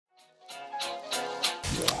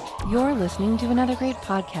You're listening to another great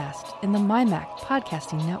podcast in the MyMac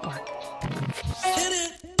Podcasting Network.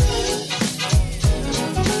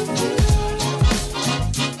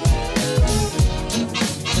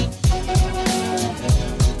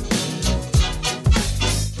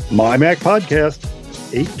 MyMac Podcast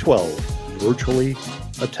 812, virtually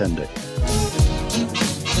attending.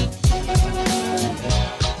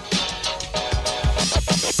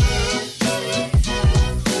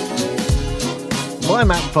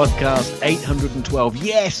 MyMac Podcast 812.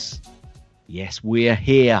 Yes, we're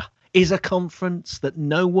here. Is a conference that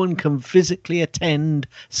no one can physically attend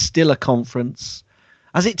still a conference?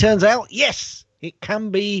 As it turns out, yes, it can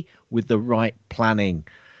be with the right planning.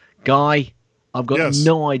 Guy, I've got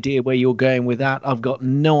no idea where you're going with that. I've got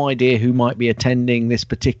no idea who might be attending this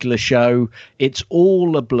particular show. It's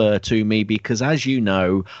all a blur to me because, as you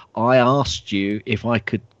know, I asked you if I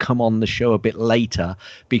could come on the show a bit later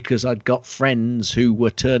because I'd got friends who were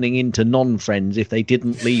turning into non-friends if they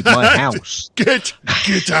didn't leave my house. Get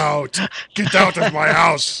out. Get out of my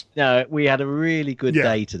house. No, we had a really good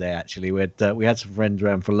day today, actually. We had some friends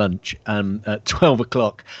around for lunch at 12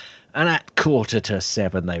 o'clock. And at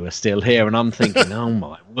 6:45, they were still here. And I'm thinking, oh,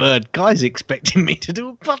 my word, Guy's expecting me to do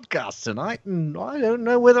a podcast tonight. And I don't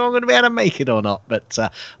know whether I'm going to be able to make it or not. But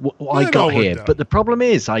I got here. But the problem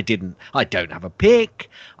is I don't have a pick.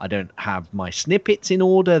 I don't have my snippets in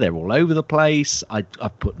order. They're all over the place.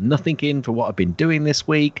 I've put nothing in for what I've been doing this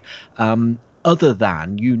week. Other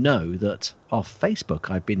than, that off Facebook,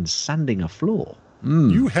 I've been sanding a floor.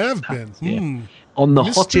 You have been. Yeah. On the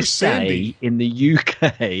Mr. hottest Sandy. day in the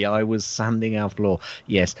UK, I was sanding our floor.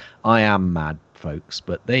 Yes, I am mad, folks,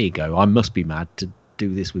 but there you go. I must be mad to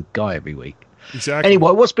do this with Guy every week. Exactly.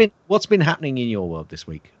 Anyway, what's been happening in your world this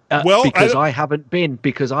week? Because I haven't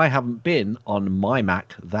been on my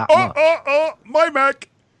Mac that much. My Mac.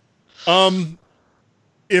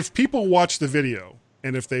 If people watch the video,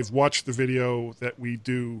 and if they've watched the video that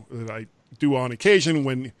I do on occasion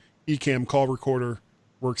when Ecamm Call Recorder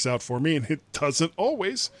works out for me, and it doesn't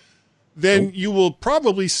always, then you will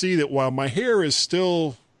probably see that while my hair is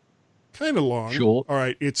still kind of long, short. All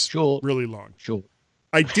right, it's short. Really long. Short.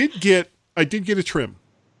 I did get a trim.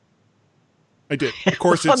 I did. Of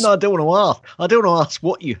course, I don't want to ask. I don't want to ask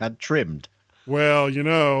what you had trimmed. Well,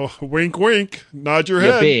 wink, wink, nod your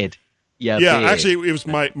head. Your beard. Yeah, beard. Actually, it was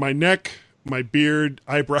my neck, my beard,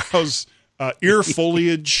 eyebrows, ear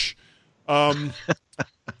foliage.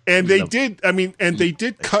 And they did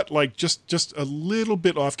cut like just a little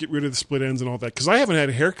bit off, get rid of the split ends and all that. Because I haven't had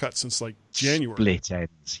a haircut since like January. Split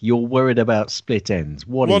ends. You're worried about split ends.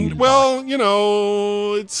 Well,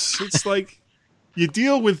 it's like you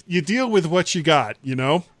deal with what you got,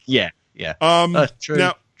 Yeah.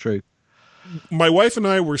 True. My wife and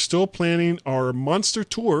I were still planning our monster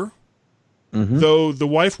tour, though the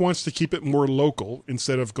wife wants to keep it more local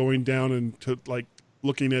instead of going down and to like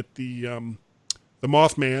looking at the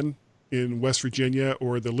Mothman in West Virginia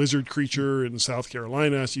or the lizard creature in South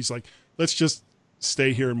Carolina. She's like, let's just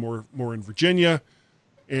stay here and more in Virginia.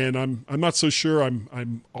 And I'm not so sure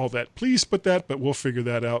I'm all that pleased with that, but we'll figure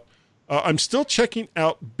that out. I'm still checking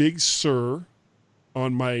out Big Sur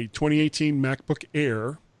on my 2018 MacBook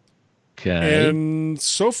Air. Okay. And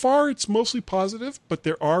so far it's mostly positive, but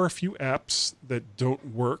there are a few apps that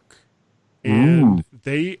don't work. And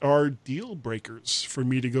they are deal breakers for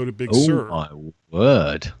me to go to Big Sur. Oh, my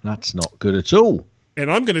word. That's not good at all.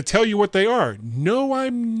 And I'm going to tell you what they are. No,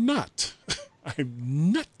 I'm not.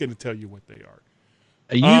 I'm not going to tell you what they are.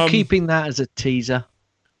 Are you keeping that as a teaser?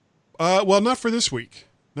 Well, not for this week.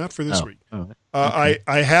 Not for this week. All right. Okay.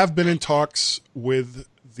 I have been in talks with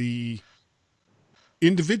the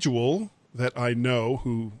individual that I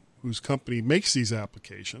know whose company makes these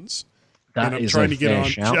applications. That I'm is trying a to get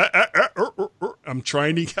fair on. shout. I'm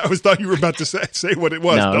trying to. I thought you were about to say what it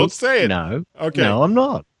was. No, Don't say it. No. Okay. No, I'm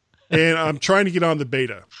not. And I'm trying to get on the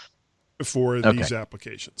beta for these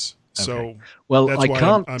applications. Okay. So, well, that's I why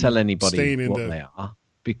can't I'm tell anybody staying what they are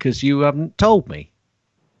because you haven't told me,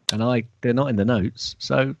 and they're not in the notes.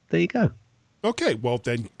 So there you go. Okay. Well,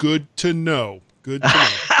 then, good to know. Good to know.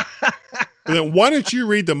 Then why don't you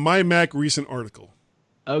read the MyMac recent article?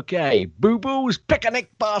 Okay, Boo Boo's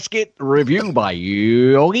Picnic Basket review by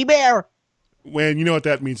Yogi Bear. When you know what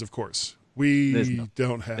that means, of course.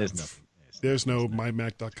 Don't have. There's no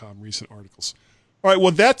mymac.com recent articles. All right,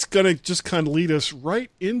 well, that's going to just kind of lead us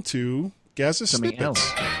right into Gaz's something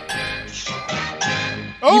snippets. else.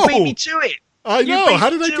 Oh, you beat me to it. I know.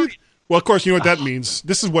 How did I do? it? Well, of course, you know what that means.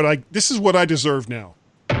 This is what I deserve now.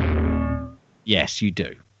 Yes, you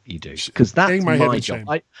do. You do. Because that's my job.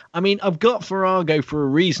 I mean, I've got Farrago for a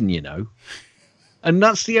reason, and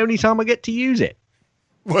that's the only time I get to use it.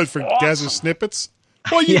 What, for Gaz's snippets?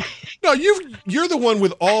 Well, you're the one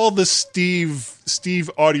with all the Steve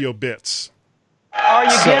audio bits. Are you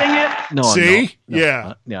getting it? No, See?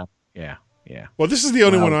 I'm not. Yeah. Well, this is the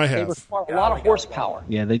only one I They have. require a lot of horsepower.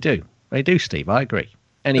 Yeah, they do. They do, Steve. I agree.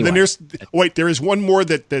 Anyway, And then there is one more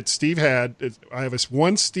that Steve had. I have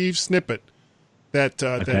one Steve snippet that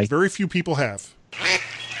very few people have.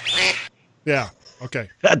 Yeah. Okay.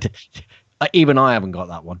 even I haven't got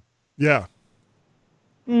that one. Yeah.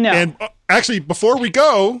 No. And actually, before we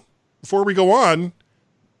go on,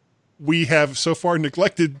 we have so far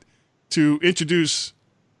neglected to introduce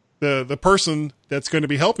the person that's going to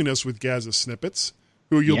be helping us with Gaz's snippets,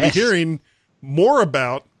 who you'll be hearing more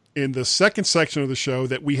about in the second section of the show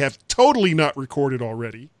that we have totally not recorded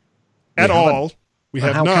already at all. We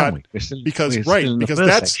have not, because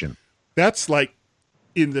that's like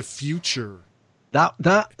in the future.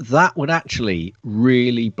 That would actually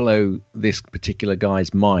really blow this particular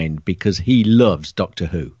guy's mind, because he loves Doctor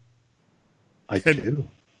Who. I do.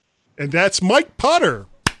 And that's Mike Potter.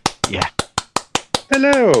 Yeah.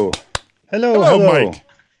 Hello, Mike.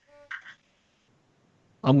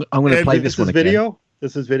 I'm going to play this one again. Video?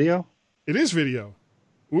 This is video? It is video.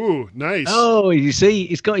 Ooh, nice. Oh, you see,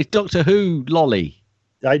 he's got his Doctor Who lolly.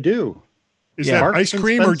 I do. Is that Marks ice and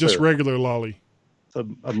cream or just Spencer. regular lolly? It's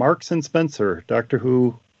a Marks and Spencer Doctor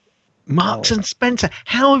Who. Marks and Spencer.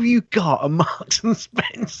 How have you got a Marks and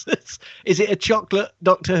Spencer's? Is it a chocolate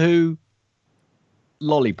Doctor Who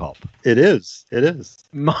lollipop? It is.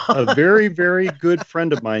 A very, very good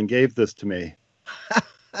friend of mine gave this to me.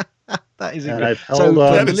 That is And incredible. I've held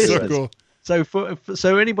on. That is so listeners, cool.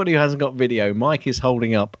 So anybody who hasn't got video, Mike is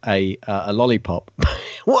holding up a lollipop.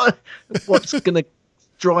 What's going to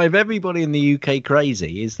drive everybody in the UK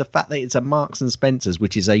crazy is the fact that it's a Marks and Spencer's,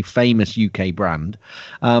 which is a famous UK brand,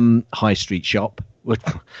 high street shop.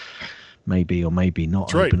 Maybe or maybe not.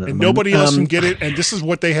 That's right. Open at And the moment. nobody else can get it. And this is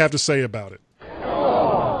what they have to say about it.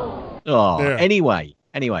 Oh, anyway,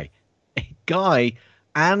 Guy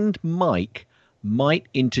and Mike might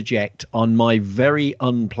interject on my very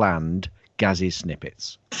unplanned Gaz's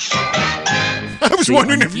snippets. I was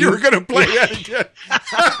wondering if you were going to play that again.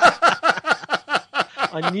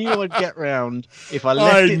 I knew I'd get round if I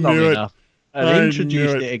left it long knew it. enough and I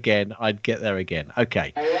introduced knew it. it again. I'd get there again.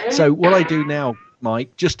 Okay, so what I do now,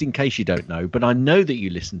 Mike, just in case you don't know, but I know that you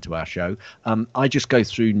listen to our show, I just go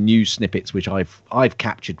through news snippets which I've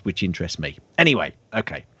captured, which interest me. Anyway,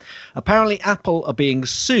 okay. Apparently, Apple are being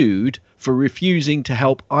sued for refusing to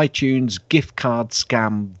help iTunes gift card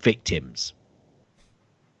scam victims.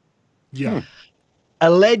 Yeah.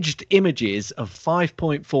 Alleged images of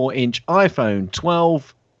 5.4-inch iPhone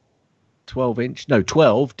 12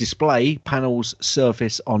 display panels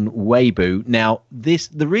surface on Weibo. Now,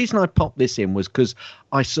 the reason I popped this in was because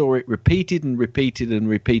I saw it repeated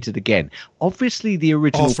again. Obviously, the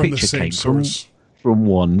original All from the picture same came source. from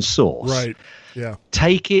one source. Right. Yeah.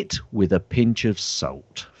 Take it with a pinch of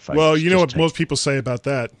salt, folks. Well, you know Just what take most people say about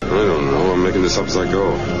that. I don't know. I'm making this up as I go.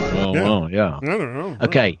 Oh, Yeah. well, yeah. I don't know.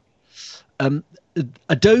 Okay.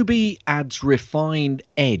 Adobe adds refined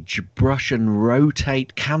edge brush and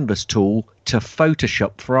rotate canvas tool to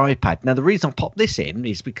Photoshop for iPad. Now, the reason I popped this in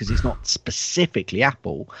is because it's not specifically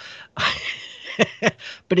Apple,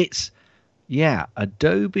 but it's,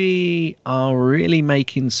 Adobe are really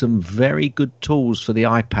making some very good tools for the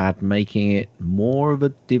iPad, making it more of a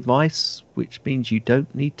device, which means you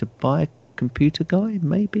don't need to buy a computer, Guy,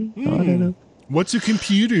 maybe? I don't know. What's a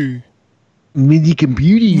computer? MIDI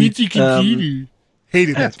computer. What's a computer?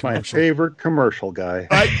 Hated that That's my commercial. favorite commercial, guy.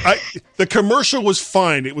 The commercial was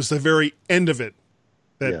fine. It was the very end of it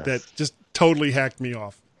that just totally hacked me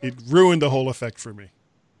off. It ruined the whole effect for me.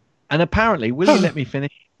 And apparently, will you let me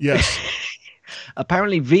finish? Yes.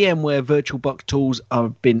 Apparently, VMware VirtualBox tools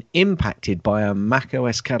have been impacted by a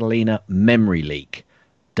macOS Catalina memory leak.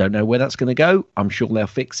 Don't know where that's going to go. I'm sure they'll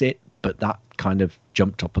fix it, but that kind of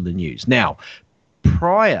jumped up on the news. Now,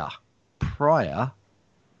 prior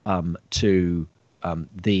to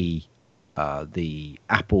the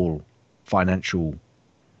Apple financial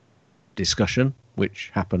discussion,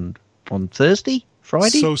 which happened on Friday.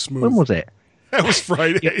 So smooth. When was it? That was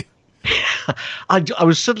Friday. I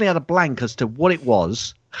was suddenly at a blank as to what it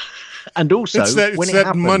was, and also It's that, when it's it that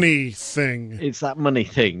happened. money thing. It's that money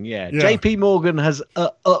thing, yeah. Yeah. JP Morgan has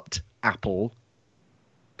upped Apple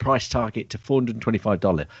price target to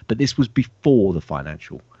 $425, but this was before the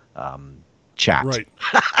financial chat. Right.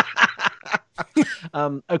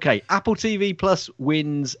 Okay, Apple TV Plus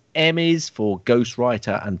wins Emmys for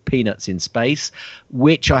Ghostwriter and Peanuts in Space,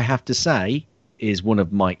 which I have to say is one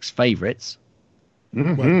of Mike's favorites.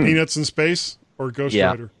 What, Peanuts in Space or Ghost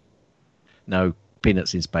Yeah. Rider? No,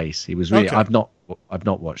 Peanuts in Space. He was really. Okay. I've not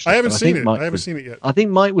watched it. I haven't but seen think it. Mike I haven't seen it yet. I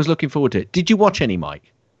think Mike was looking forward to it. Did you watch any,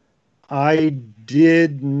 Mike? I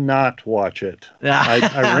did not watch it. I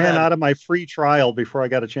ran out of my free trial before I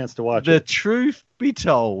got a chance to watch The it. truth be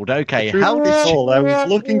told, okay, Truth how be did you? told, I was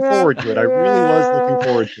looking forward to it. I really was looking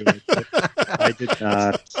forward to it. But I did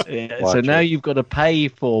not. Yeah, watch so now it. you've got to pay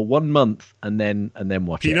for 1 month and then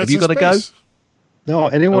watch it. Have Peanuts you in got to go? Space. No,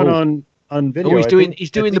 anyone Oh. on video. Oh, he's I doing- think- he's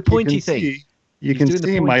I doing think the pointy thing. You He's can doing the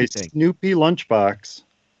see pointy my thing. Snoopy lunchbox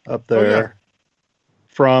up there.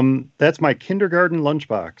 That's my kindergarten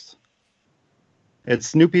lunchbox. It's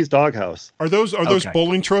Snoopy's doghouse. Are those Okay.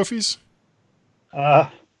 bowling trophies?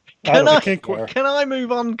 Can can't can I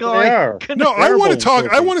move on, They guy? are. No, I They're want to bowling talk. I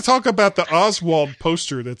trophies. want to talk about the Oswald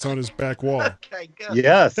poster that's on his back wall. Okay, go.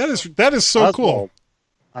 Yes. That is so cool.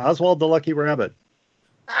 Oswald the Lucky Rabbit.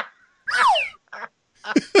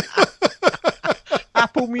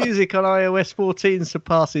 Apple Music on iOS 14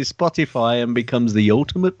 surpasses Spotify and becomes the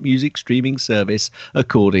ultimate music streaming service,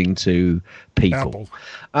 according to people.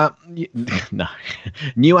 No.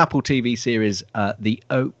 New Apple TV series, The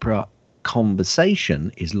Oprah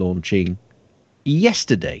Conversation, is launching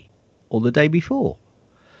yesterday or the day before.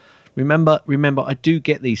 Remember, I do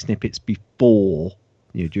get these snippets before,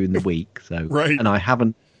 during the week. So, Right. and I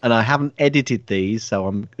haven't edited these,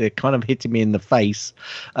 so they're kind of hitting me in the face.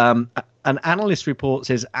 An analyst report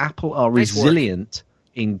says Apple are Nice work. resilient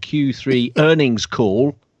in Q3 earnings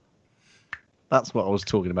call. That's what I was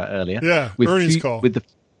talking about earlier. Yeah, earnings call. with the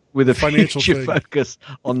Financial future thing. focus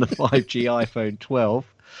on the 5G iPhone 12.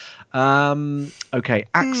 Okay,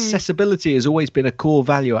 accessibility has always been a core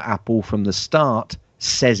value at Apple from the start,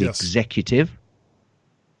 says Yes. executive.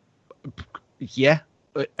 Yeah.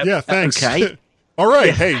 Yeah, thanks. Okay. All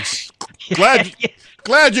right. Hey,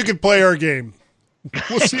 glad you could play our game.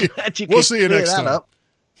 We'll see. We'll see you next time.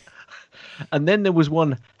 And then there was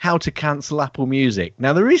one, how to cancel Apple Music.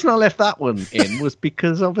 Now, the reason I left that one in was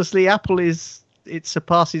because obviously it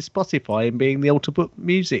surpasses Spotify in being the ultimate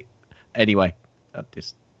music. Anyway, that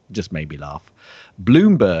just made me laugh.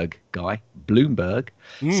 Bloomberg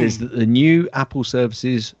says that the new Apple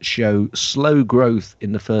services show slow growth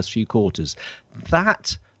in the first few quarters.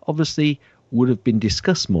 That obviously would have been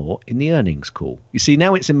discussed more in the earnings call. You see,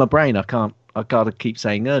 now it's in my brain. I got to keep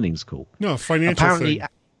saying earnings call. No, financial Apparently, thing.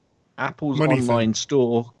 Apple's Money online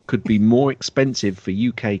store could be more expensive for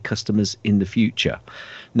UK customers in the future.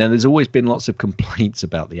 Now, there's always been lots of complaints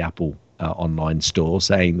about the Apple online store,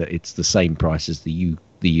 saying that it's the same price as the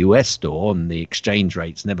US store and the exchange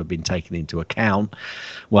rate's never been taken into account.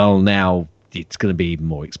 Well, now it's going to be even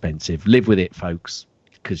more expensive. Live with it, folks,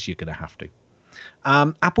 because you're going to have to.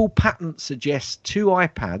 Apple patent suggests 2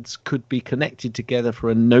 iPads could be connected together for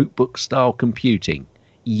a notebook-style computing.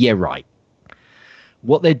 Yeah, right.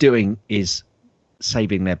 What they're doing is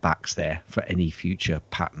saving their backs there for any future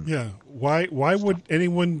patent. Yeah. Why would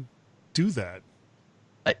anyone do that?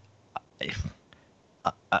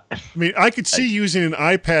 I mean, I could see using an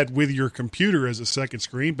iPad with your computer as a second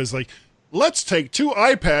screen, but it's like, let's take 2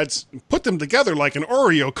 iPads and put them together like an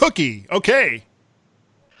Oreo cookie. Okay.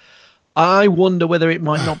 I wonder whether it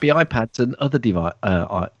might not be iPads and other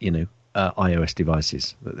iOS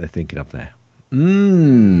devices that they're thinking of there.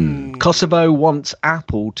 Kosovo wants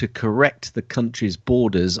Apple to correct the country's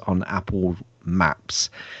borders on Apple Maps.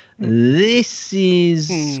 This is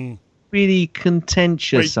pretty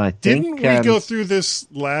contentious, Wait, I think. Didn't we go through this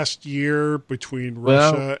last year between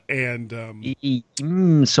Russia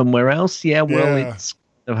and... somewhere else? Yeah, well, Yeah. it's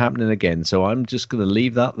happening again, so I'm just going to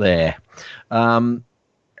leave that there.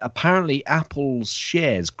 Apparently, Apple's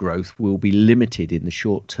shares growth will be limited in the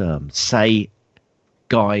short term. Say,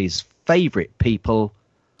 guys' favorite people,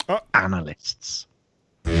 analysts.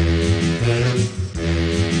 No,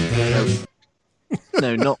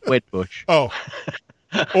 not Wedbush. Oh.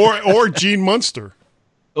 Or Gene Munster.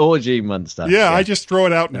 Or Gene Munster. Yeah, I just throw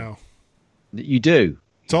it out now. You do.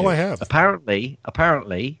 That's all I have. Apparently,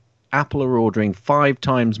 Apple are ordering 5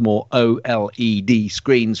 times more OLED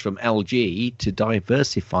screens from LG to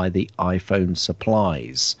diversify the iPhone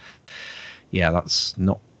supplies. Yeah, that's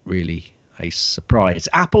not really a surprise.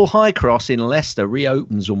 Apple High Cross in Leicester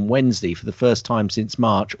reopens on Wednesday for the first time since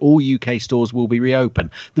March. All UK stores will be reopened.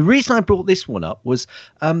 The reason I brought this one up was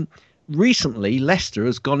recently Leicester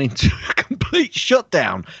has gone into a complete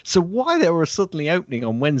shutdown. So why they were suddenly opening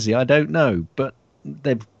on Wednesday, I don't know. But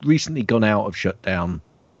they've recently gone out of shutdown.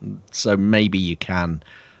 So maybe you can.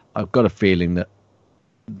 I've got a feeling that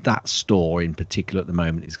that store in particular at the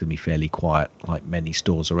moment is going to be fairly quiet, like many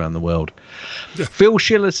stores around the world. Yeah. Phil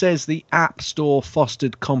Schiller says the App Store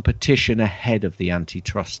fostered competition ahead of the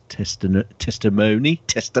antitrust testimony.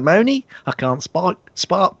 I can't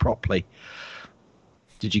spark properly.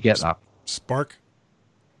 Did you get that? Spark?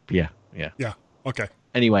 Yeah. Yeah. Okay.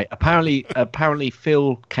 Anyway, apparently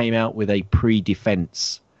Phil came out with a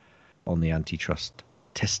pre-defense on the antitrust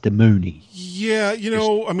testimony. Yeah,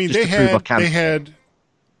 they had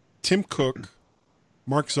Tim Cook,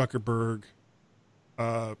 Mark Zuckerberg,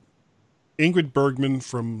 Ingrid Bergman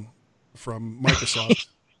from Microsoft.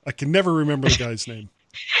 I can never remember the guy's name.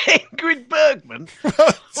 Ingrid Bergman?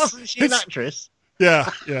 Wasn't she an actress? Yeah.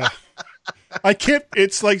 I can't.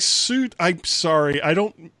 It's like suit. I'm sorry. I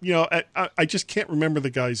don't. I just can't remember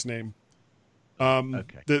the guy's name.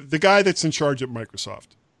 Okay. The guy that's in charge at Microsoft.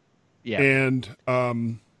 Yeah. And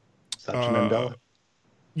Satya Nadella.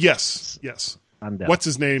 Yes. Mandela. What's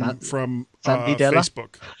his name from Sandy Della?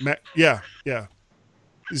 Facebook? Yeah.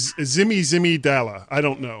 Zimmy Dalla. I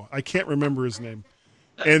don't know. I can't remember his name.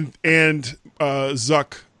 And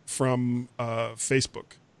Zuck from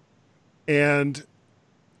Facebook. And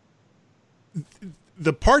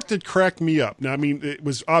the part that cracked me up, now, I mean, it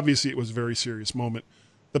was a very serious moment.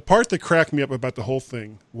 The part that cracked me up about the whole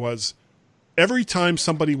thing was every time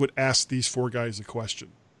somebody would ask these four guys a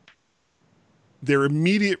question, their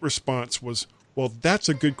immediate response was, well, that's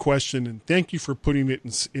a good question, and thank you for putting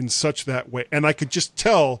it in such that way. And I could just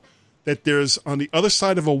tell that there's, on the other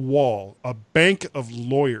side of a wall, a bank of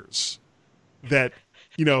lawyers that,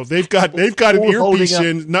 they've got an earpiece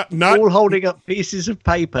in, not all holding up pieces of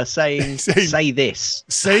paper saying say this.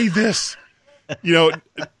 Say this.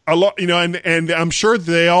 A lot, and I'm sure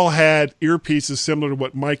they all had earpieces similar to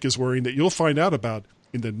what Mike is wearing that you'll find out about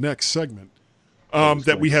in the next segment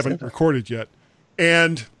that we haven't recorded yet.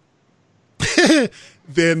 And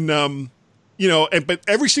then, but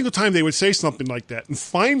every single time they would say something like that. And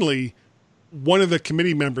finally, one of the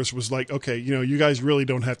committee members was like, okay, you guys really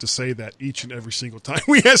don't have to say that each and every single time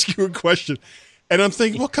we ask you a question. And I'm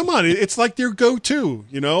thinking, well, come on. It's like their go-to,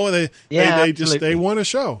 they want to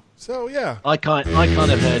show. So, yeah. I kind of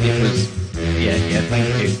heard it was,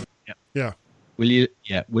 thank you. Yeah. Will you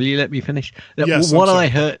let me finish? Yes, what I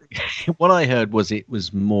heard was it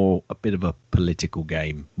was more a bit of a political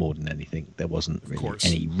game more than anything. There wasn't really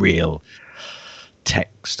any real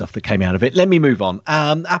tech stuff that came out of it. Let me move on.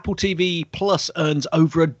 Apple TV Plus earns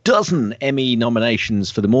over a dozen Emmy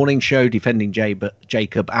nominations for the morning show, Defending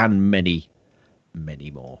Jacob, and many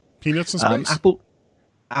more. Peanuts and Space.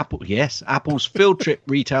 Apple's Field Trip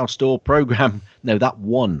retail store program. No, that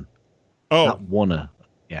won. Oh, that won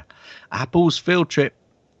Apple's Field Trip.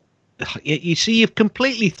 You see, you've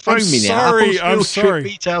completely thrown me now. Apple's Field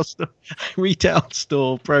Trip retail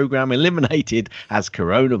store program eliminated as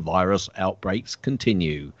coronavirus outbreaks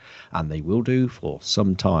continue, and they will do for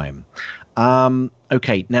some time.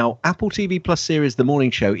 Okay, now Apple TV Plus series The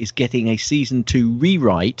Morning Show is getting a season 2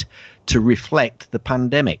 rewrite to reflect the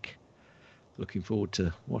pandemic. Looking forward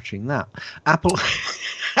to watching that. Apple.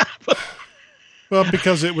 Well,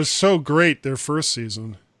 because it was so great their first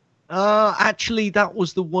season. Actually, that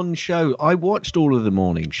was the one show. I watched all of The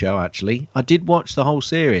Morning Show, actually. I did watch the whole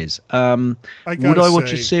series. Would I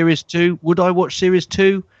watch a series 2? Would I watch series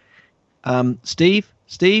 2?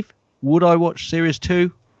 Steve, would I watch series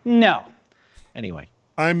 2? No. Anyway.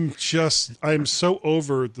 I'm so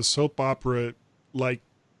over the soap opera,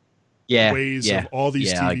 ways of all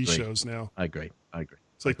these TV shows now. I agree.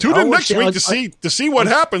 It's like, tune in next week to see what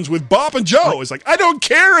happens with Bob and Joe. It's like, I don't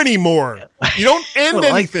care anymore. You don't end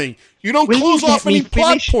anything. You don't close off any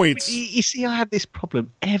plot points. You see, I have this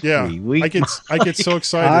problem every week. I get so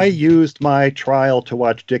excited. I used my trial to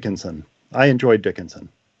watch Dickinson. I enjoyed Dickinson.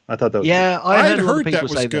 I thought that was good. I heard a lot of people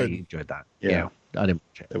say they enjoyed that. Yeah, I didn't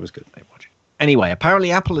watch it. It was good. I didn't watch it. Anyway,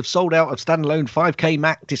 apparently Apple have sold out of standalone 5K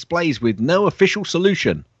Mac displays with no official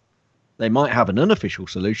solution. They might have an unofficial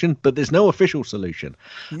solution, but there's no official solution.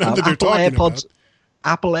 None that they're talking about.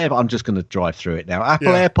 Apple AirPods, I'm just going to drive through it now. Apple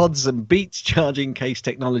AirPods and Beats charging case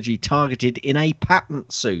technology targeted in a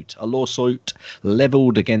patent suit. A lawsuit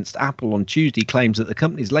leveled against Apple on Tuesday claims that the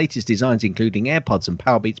company's latest designs, including AirPods and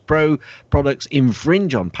Powerbeats Pro products,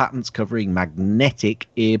 infringe on patents covering magnetic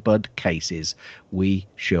earbud cases. We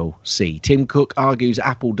shall see. Tim Cook argues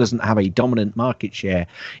Apple doesn't have a dominant market share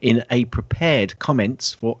in a prepared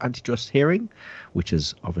comments for antitrust hearing, which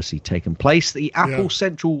has obviously taken place. The Apple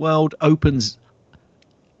Central World opens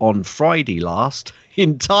on Friday last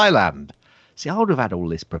in Thailand. See, I would have had all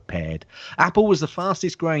this prepared. Apple was the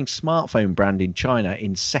fastest growing smartphone brand in China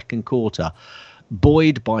in second quarter,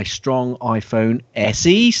 buoyed by strong iPhone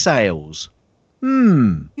SE sales.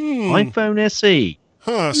 iPhone SE.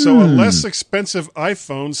 Huh, so a less expensive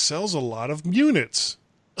iPhone sells a lot of units.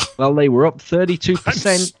 Well, they were up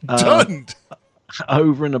 32% I'm stunned.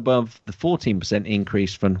 over and above the 14%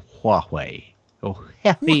 increase from Huawei.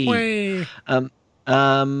 Huawei.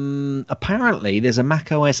 Apparently, there's a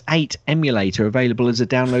macOS 8 emulator available as a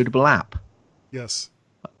downloadable app. Yes.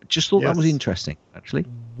 Just thought that was interesting, actually.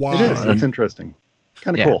 Wow. It is. It's interesting.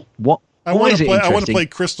 Kind of cool. I want to play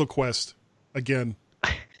Crystal Quest again.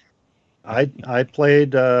 I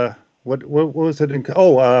played what was it?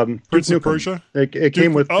 Prince of Persia. It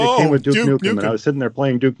came with Duke Nukem, and I was sitting there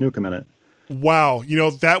playing Duke Nukem in it. Wow,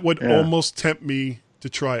 that would almost tempt me to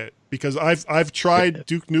try it because I've tried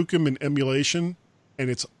Duke Nukem in emulation, and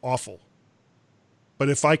it's awful. But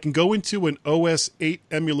if I can go into an OS 8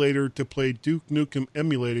 emulator to play Duke Nukem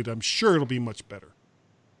emulated, I'm sure it'll be much better.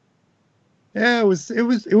 Yeah, it was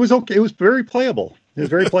okay. It was very playable. It was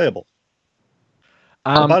very playable.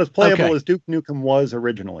 About as playable as Duke Nukem was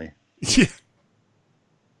originally. Yeah.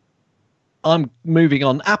 I'm moving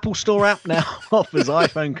on. Apple Store app now offers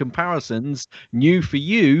iPhone comparisons. New for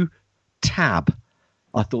you, Tab.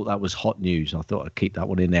 I thought that was hot news. I thought I'd keep that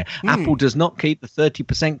one in there. Apple does not keep the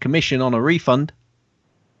 30% commission on a refund.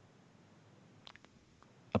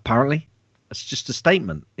 Apparently. It's just a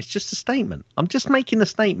statement. It's just a statement. I'm just making a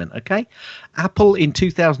statement, okay? Apple in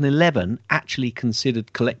 2011 actually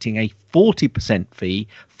considered collecting a 40% fee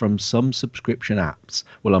from some subscription apps.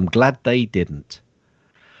 Well, I'm glad they didn't.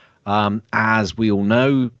 As we all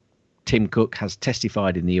know, Tim Cook has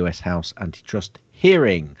testified in the US House antitrust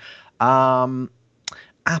hearing.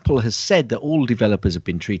 Apple has said that all developers have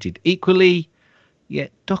been treated equally.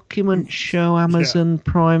 Yet documents show Amazon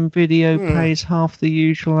Prime Video pays half the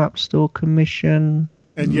usual App Store commission.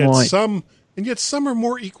 And yet some are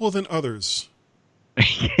more equal than others.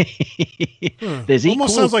 There's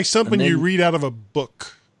almost sounds like something you read out of a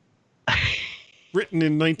book written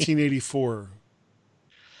in 1984.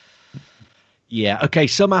 Yeah, okay,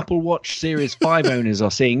 some Apple Watch Series 5 owners are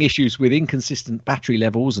seeing issues with inconsistent battery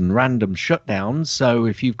levels and random shutdowns. So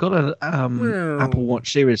if you've got an Apple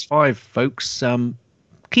Watch Series 5, folks,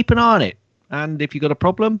 keep an eye on it. And if you've got a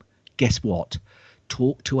problem, guess what?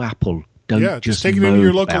 Talk to Apple. Don't just take it into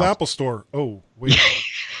your local Apple store. Oh, wait.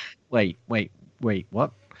 wait,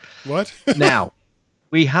 what? What? Now,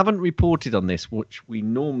 we haven't reported on this, which we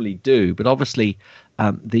normally do, but obviously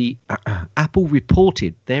the Apple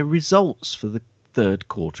reported their results for the third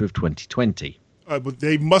quarter of 2020. But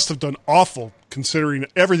they must have done awful considering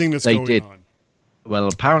everything that's going on. Well,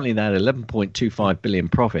 apparently they had 11.25 billion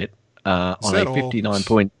profit on a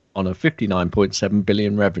 59.7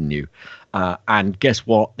 billion revenue. And guess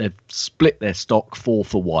what? They've split their stock 4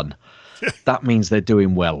 for 1. That means they're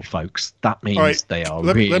doing well, folks. That means they are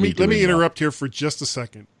Let me interrupt here for just a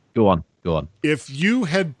second. Go on. If you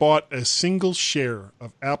had bought a single share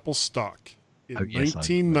of Apple stock in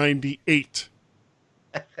 1998,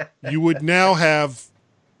 you would now have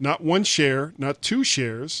not 1 share, not 2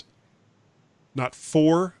 shares, not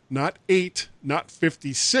 4, not 8, not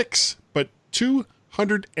 56, but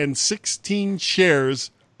 216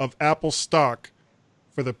 shares of Apple stock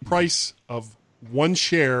for the price of 1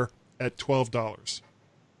 share at $12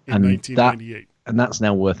 in 1998. And that's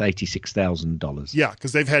now worth $86,000. Yeah,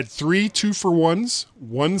 because they've had 3 2-for-1s,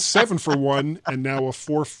 1 7-for-1, and now a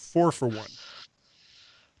 4 4-for-1.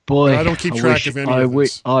 Boy, but I don't keep track of any of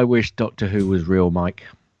this. I wish Doctor Who was real, Mike.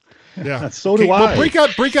 Yeah, so do I. Well, break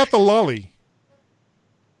out the lolly.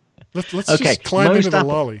 Let's just climb into the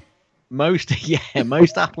lolly. Most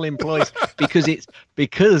Apple employees because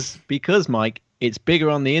Mike, it's bigger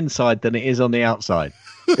on the inside than it is on the outside.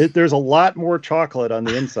 There's a lot more chocolate on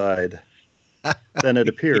the inside than it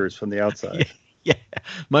appears from the outside. Yeah.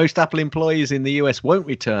 Most Apple employees in the US won't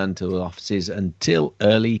return to offices until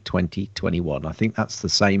early 2021. I think that's the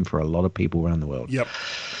same for a lot of people around the world. Yep.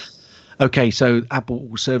 Okay, so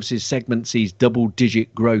Apple Services segment sees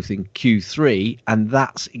double-digit growth in Q3, and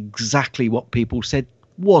that's exactly what people said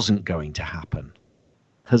wasn't going to happen.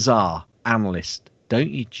 Huzzah, analysts.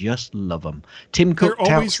 Don't you just love them? Tim Cook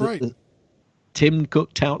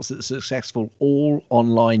touts the successful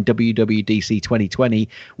all-online WWDC 2020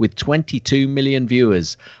 with 22 million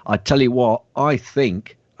viewers. I tell you what, I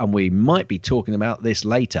think, and we might be talking about this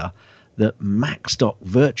later, that Macstock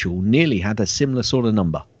Virtual nearly had a similar sort of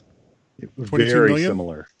number. It was very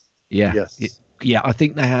similar. Yeah. Yes. I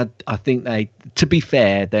think they, to be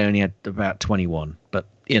fair, they only had about 21, but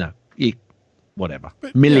whatever.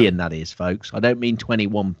 Million, that is, folks. I don't mean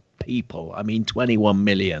 21 people. I mean 21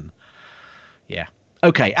 million. Yeah.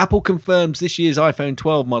 Okay, Apple confirms this year's iPhone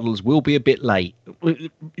 12 models will be a bit late.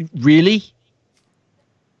 Really?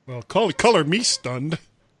 Well, color me stunned.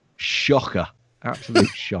 Shocker. Absolute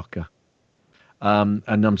shocker. And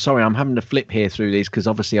I'm sorry, I'm having to flip here through these because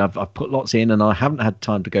obviously I've put lots in and I haven't had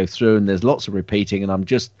time to go through, and there's lots of repeating, and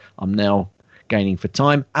I'm now gaining for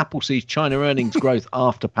time. Apple sees China earnings growth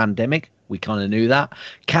after pandemic. We kind of knew that.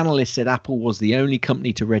 Canalys said Apple was the only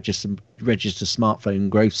company to register smartphone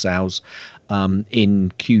growth sales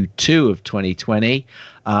in Q2 of 2020.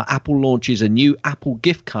 Apple launches a new Apple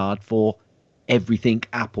gift card for everything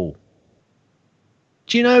Apple.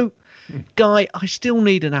 Do you know, Guy, I still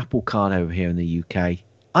need an Apple card over here in the UK.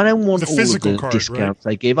 I don't want all of the discounts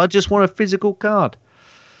they give. I just want a physical card.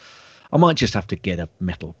 I might just have to get a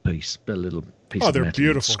metal piece, a little piece of metal. Oh, they're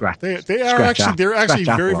beautiful. They're actually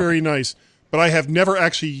very, very nice, but I have never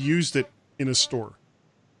actually used it in a store.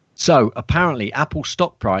 So apparently Apple's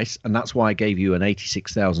stock price, and that's why I gave you an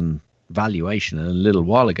 86,000 valuation a little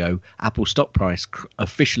while ago, Apple stock price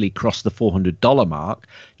officially crossed the $400 mark.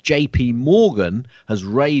 JP Morgan has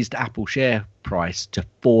raised Apple share price to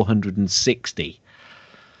 460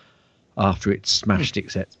 after it smashed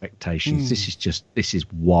its expectations. This is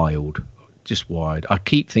wild, just wild. I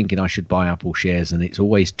keep thinking I should buy Apple shares, and it's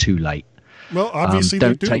always too late. Well, obviously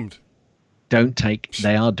they're doomed.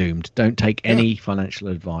 They are doomed. Don't take any financial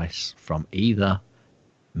advice from either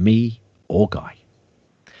me or Guy.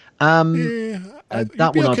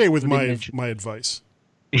 You'd be okay with my advice.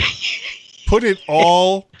 Put it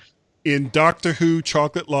all in Doctor Who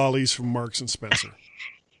chocolate lollies from Marks and Spencer.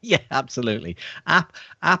 Yeah, absolutely.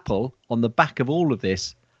 Apple, on the back of all of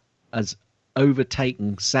this, has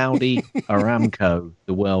overtaken Saudi Aramco,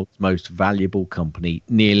 the world's most valuable company,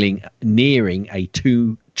 nearing a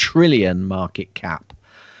 $2 trillion market cap.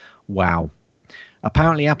 Wow.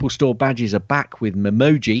 Apparently, Apple Store badges are back with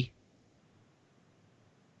Memoji.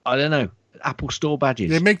 I don't know. Apple Store badges.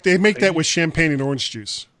 They make that with champagne and orange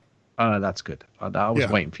juice. Oh, that's good. I was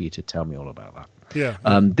waiting for you to tell me all about that. Yeah.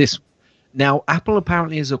 Now, Apple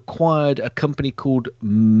apparently has acquired a company called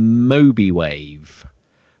MobiWave,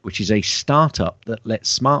 which is a startup that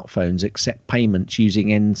lets smartphones accept payments using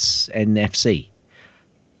NFC.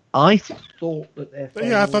 I thought that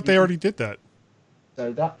I thought they already did that.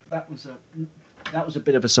 So that was a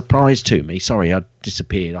bit of a surprise to me. Sorry, I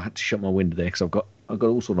disappeared. I had to shut my window there because I've got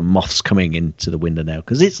all sort of moths coming into the window now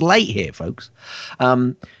because it's late here, folks.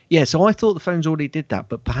 So I thought the phones already did that,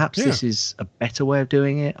 but perhaps this is a better way of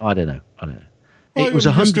doing it. I don't know. Well, it was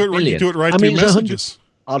 100 million. You do it right through messages.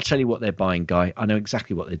 I'll tell you what they're buying, Guy. I know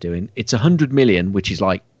exactly what they're doing. It's 100 million, which is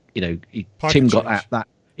like, Tim got that.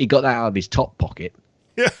 He got that out of his top pocket.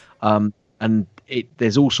 Yeah. And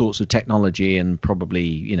there's all sorts of technology and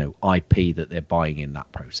probably, IP that they're buying in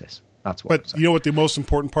that process. That's what. But you know what the most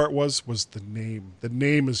important part was the name. The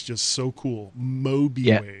name is just so cool. MobiWave.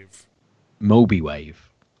 Yeah. MobiWave.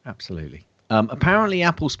 Absolutely. Apparently,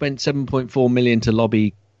 Apple spent $7.4 million to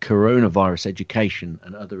lobby coronavirus education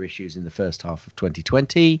and other issues in the first half of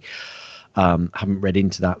 2020. Haven't read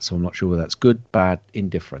into that, so I'm not sure whether that's good, bad,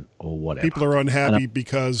 indifferent, or whatever. People are unhappy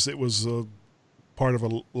because it was part of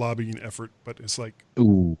a lobbying effort, but it's like,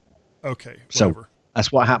 ooh, okay, whatever. So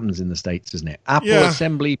that's what happens in the States, isn't it?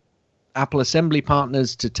 Apple Assembly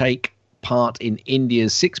partners to take part in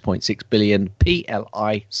India's 6.6 billion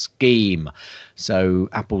PLI scheme. So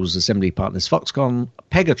Apple's assembly partners, Foxconn,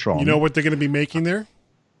 Pegatron. You know what they're going to be making there?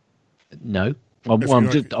 No. I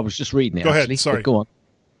was just reading it. Go actually. ahead. Sorry. Go on.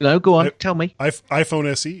 No, go on. Tell me.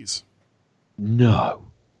 iPhone SEs. No.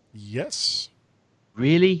 Yes.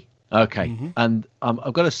 Really? Okay. Mm-hmm. And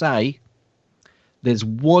I've got to say, there's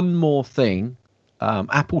one more thing.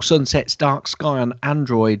 Apple sunsets Dark Sky on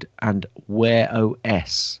Android and Wear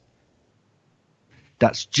OS.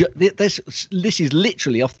 This is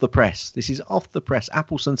literally off the press. This is off the press.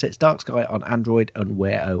 Apple sunsets Dark Sky on Android and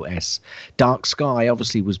Wear OS. Dark Sky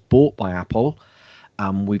obviously was bought by Apple.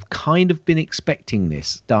 We've kind of been expecting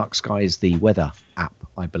this. Dark Sky is the weather app,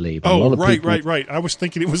 I believe. Oh, right. I was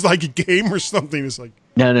thinking it was like a game or something. It's like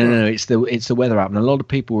no. It's the weather app, and a lot of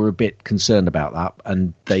people were a bit concerned about that,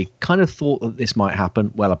 and they kind of thought that this might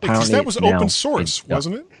happen. Well, apparently that was open source,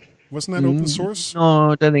 wasn't it? Wasn't that open source?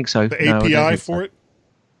 No, I don't think so. The API for it?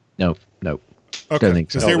 No. Okay. Don't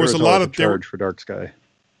think so. There was a lot of charge for Dark Sky.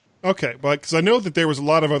 Okay, but because I know that there was a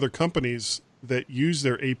lot of other companies that use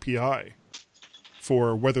their API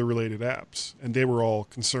for weather-related apps, and they were all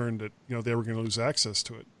concerned that they were going to lose access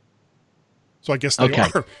to it. So I guess they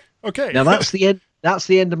are. Okay. Now that's the end. That's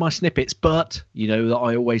the end of my snippets. But you know that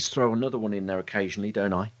I always throw another one in there occasionally,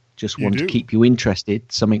 don't I? Just want to keep you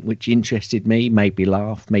interested. Something which interested me, made me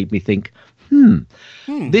laugh, made me think.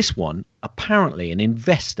 This one, apparently, an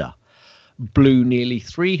investor blew nearly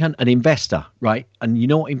 300. An investor, right? And you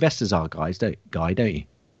know what investors are, don't you?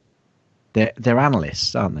 They're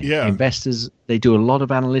analysts, aren't they? Yeah. Investors, they do a lot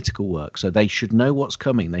of analytical work, so they should know what's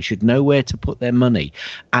coming. They should know where to put their money.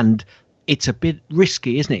 And it's a bit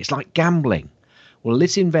risky, isn't it? It's like gambling. Well,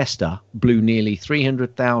 this investor blew nearly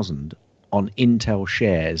 300,000 on Intel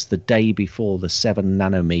shares the day before the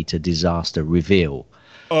 7-nanometer disaster reveal.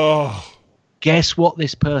 Oh. Guess what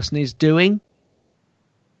this person is doing?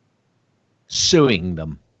 Suing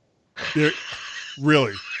them.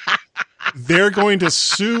 Really? They're going to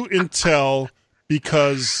sue Intel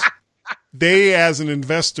because they, as an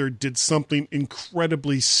investor, did something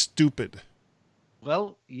incredibly stupid.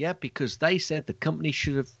 Well, yeah, because they said the company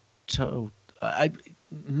should have told.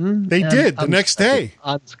 They did the next day.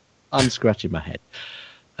 I'm scratching my head.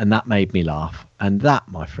 And that made me laugh. And that,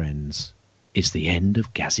 my friends, is the end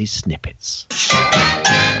of Gaz's snippets.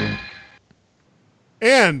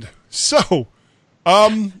 And so,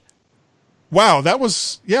 wow, that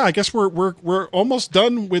was, yeah, I guess we're almost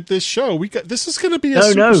done with this show. This is going to be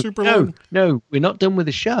a super long. No, we're not done with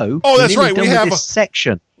the show. Oh, that's right. We have a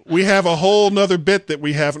section. We have a whole nother bit that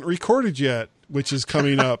we haven't recorded yet, which is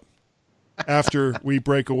coming up after we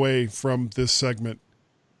break away from this segment.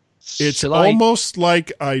 It's almost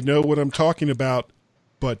like I know what I'm talking about,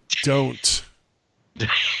 but don't. Do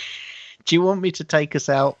you want me to take us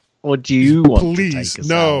out, or do you want to take us out?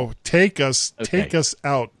 No, take us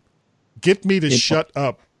out. Get me to shut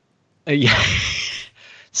up. Yeah.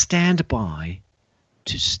 Stand by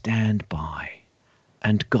to stand by.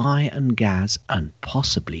 And Guy and Gaz and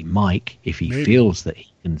possibly Mike, if he feels that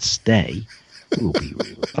he can stay, will be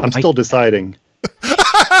right. I'm still deciding.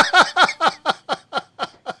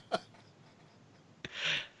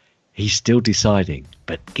 He's still deciding,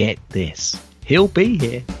 but get this. He'll be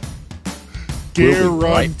here.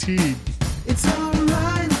 Guaranteed. It's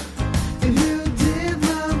alright if you did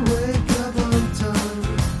not wake up on time.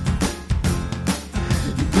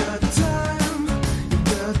 You got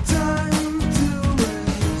time to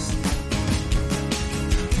waste.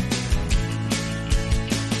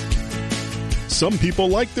 Some people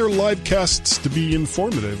like their live casts to be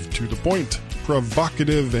informative, to the point,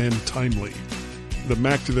 provocative, and timely. The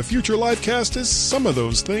Mac to the Future livecast is some of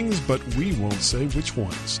those things, but we won't say which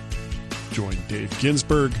ones. Join Dave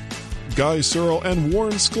Ginsburg, Guy Searle, and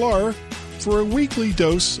Warren Sklar for a weekly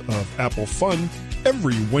dose of Apple fun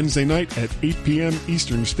every Wednesday night at 8 p.m.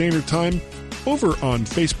 Eastern Standard Time over on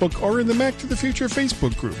Facebook or in the Mac to the Future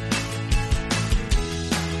Facebook group.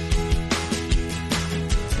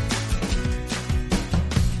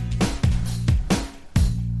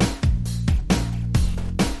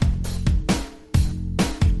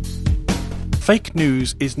 Fake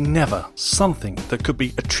news is never something that could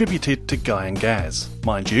be attributed to Guy and Gaz.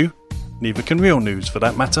 Mind you, neither can real news for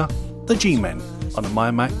that matter. The G-Men on the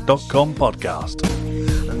mymac.com podcast.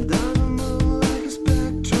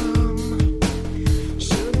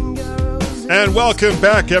 And welcome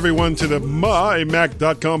back, everyone, to the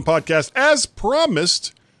mymac.com podcast. As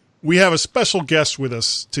promised, we have a special guest with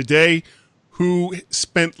us today who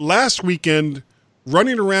spent last weekend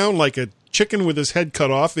running around like a chicken with his head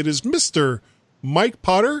cut off. It is Mr. Mike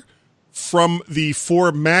Potter from the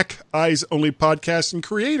For Mac Eyes Only podcast and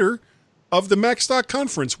creator of the MacStock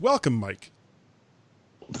Conference. Welcome, Mike.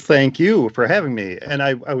 Thank you for having me. And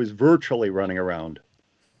I was virtually running around.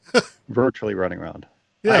 Yeah,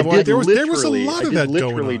 well, there was a lot of that going on. I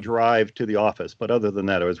literally drive to the office, but other than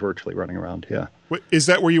that, I was virtually running around, yeah. Is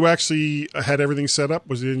that where you actually had everything set up?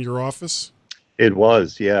 Was it in your office? It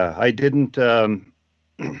was, yeah. I didn't...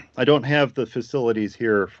 I don't have the facilities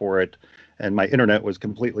here for it, and my internet was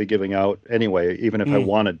completely giving out anyway, even if I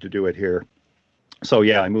wanted to do it here. So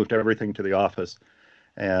yeah, I moved everything to the office,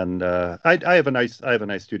 and I have a nice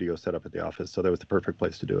studio set up at the office, so that was the perfect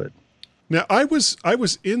place to do it. Now I was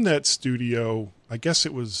in that studio. I guess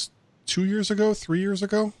it was 3 years ago.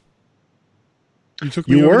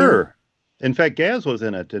 You were. In fact, Gaz was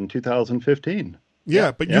in it in 2015.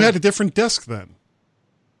 Yeah, but you had a different desk then.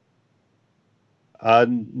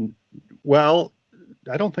 Well,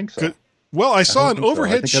 I don't think so. Well, I saw an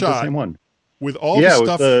overhead shot with all the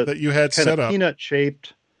stuff that you had set up. Peanut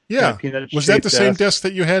shaped. Yeah. Was that the same desk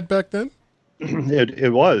that you had back then?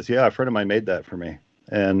 It was. Yeah. A friend of mine made that for me.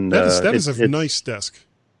 And that is a nice desk.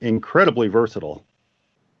 Incredibly versatile.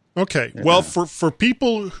 Okay. Yeah. Well, for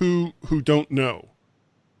people who don't know,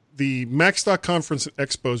 the MacStock Conference and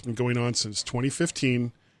Expo has been going on since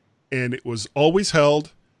 2015, and it was always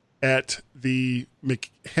held at the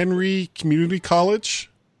McHenry Community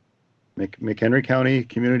College. McHenry County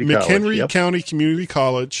Community College. McHenry County Community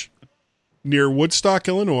College near Woodstock,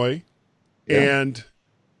 Illinois. Yeah. And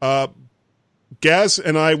Gaz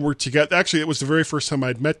and I were together. Actually, it was the very first time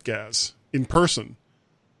I'd met Gaz in person.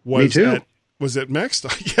 Me too. was at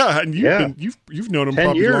MacStock. Yeah, and you've known him 10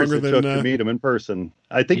 probably years longer it than took to meet him in person.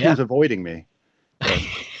 I think he was avoiding me.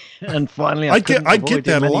 And finally, I get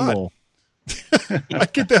that a lot. I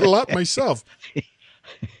get that a lot myself.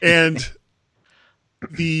 And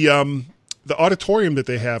the auditorium that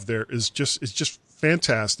they have there is just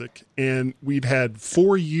fantastic. And we'd had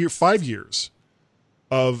 5 years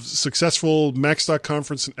of successful MacStock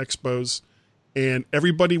conference and expos, and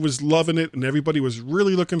everybody was loving it, and everybody was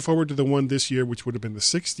really looking forward to the one this year, which would have been the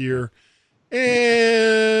 6th year.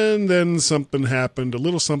 And then something happened, a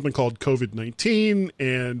little something called COVID-19,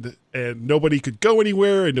 and nobody could go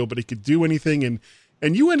anywhere and nobody could do anything.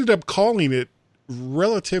 And you ended up calling it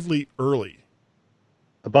relatively early.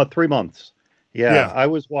 About 3 months. Yeah, I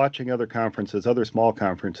was watching other conferences, other small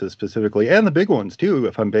conferences specifically, and the big ones too,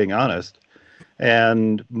 if I'm being honest.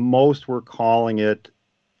 And most were calling it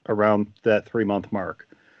around that 3-month mark.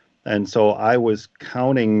 And so I was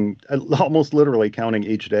counting, almost literally counting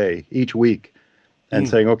each day, each week, and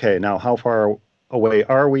saying, okay, now how far away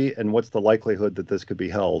are we, and what's the likelihood that this could be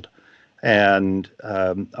held? And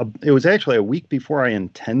it was actually a week before I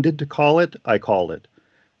intended to call it, I called it.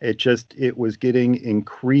 It was getting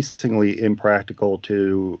increasingly impractical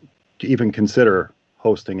to even consider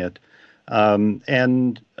hosting it. As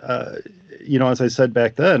I said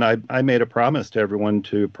back then, I made a promise to everyone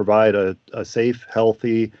to provide a safe,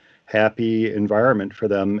 healthy, happy environment for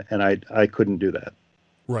them, and I couldn't do that.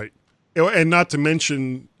 Right. And not to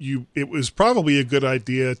mention, it was probably a good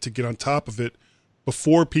idea to get on top of it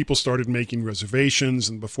before people started making reservations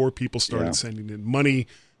and before people started sending in money,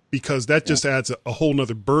 because that just adds a whole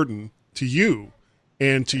nother burden to you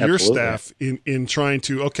and to your staff in trying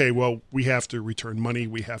to, okay, well, we have to return money.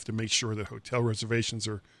 We have to make sure that hotel reservations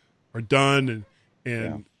are done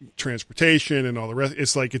and transportation and all the rest.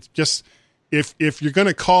 It's like, it's just, if you're going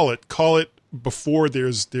to call it before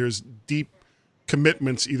there's deep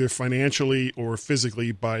commitments, either financially or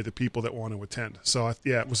physically, by the people that want to attend. So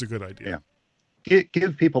it was a good idea. Yeah.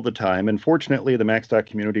 Give people the time. And fortunately, the MacStock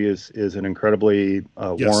community is an incredibly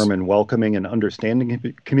warm and welcoming and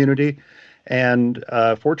understanding community. And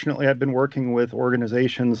fortunately, I've been working with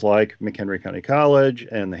organizations like McHenry County College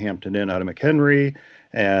and the Hampton Inn out of McHenry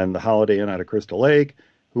and the Holiday Inn out of Crystal Lake,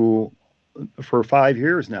 who for 5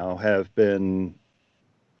 years now have been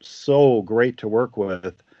so great to work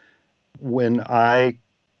with. When I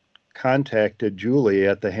contacted Julie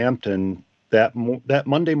at the Hampton that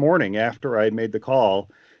Monday morning after I made the call,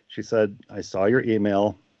 she said, I saw your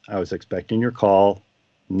email. I was expecting your call.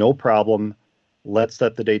 No problem. Let's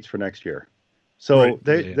set the dates for next year. So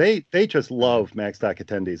they just love MacStock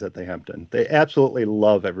attendees at the Hampton. They absolutely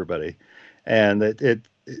love everybody. And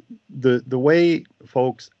the way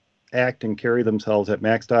folks act and carry themselves at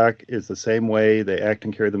MacStock is the same way they act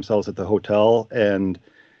and carry themselves at the hotel. And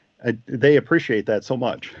they appreciate that so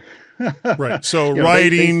much. Right. So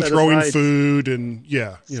writing, throwing food, and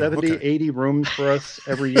 80 rooms for us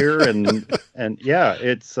every year. And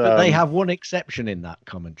it's... But they have one exception in that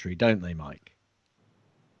commentary, don't they, Mike?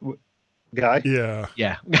 Guy? Yeah.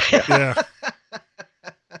 Yeah.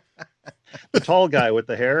 The tall guy with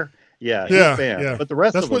the hair? Yeah, he's a fan. Yeah. But the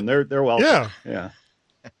rest of them, they're welcome. Yeah.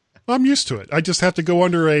 I'm used to it. I just have to go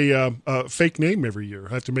under a fake name every year.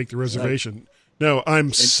 I have to make the reservation. Right. No,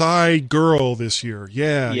 I'm Psy Girl this year.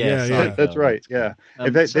 Yeah. That's right. Yeah.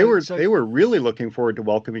 In fact, they were really looking forward to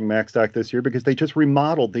welcoming MacStock this year because they just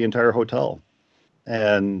remodeled the entire hotel.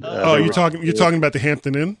 And you're talking about the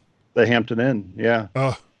Hampton Inn? The Hampton Inn,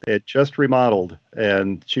 yeah. It just remodeled,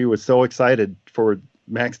 and she was so excited for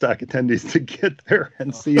MacStock attendees to get there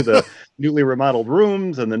and see the newly remodeled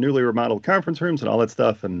rooms and the newly remodeled conference rooms and all that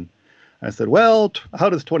stuff. And I said, well, how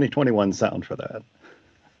does 2021 sound for that?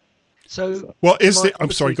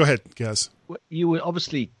 I'm sorry, go ahead, Gaz. You were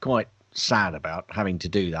obviously quite sad about having to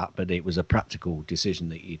do that, but it was a practical decision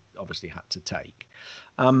that you obviously had to take.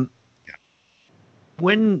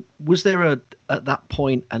 When was there at that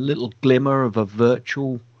point a little glimmer of a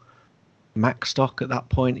virtual MacStock at that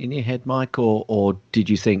point in your head, Mike, or did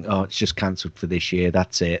you think, it's just cancelled for this year,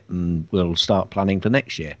 that's it, and we'll start planning for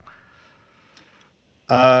next year?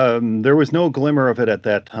 There was no glimmer of it at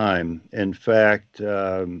that time. In fact,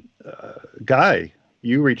 Guy,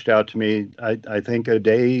 you reached out to me, I think 2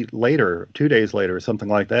 days later, something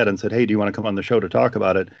like that, and said, hey, do you want to come on the show to talk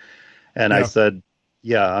about it? And I said,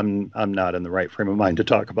 yeah, I'm not in the right frame of mind to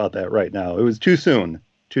talk about that right now. It was too soon.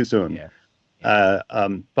 Yeah.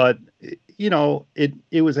 But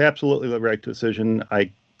it was absolutely the right decision.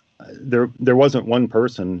 There wasn't one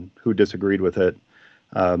person who disagreed with it.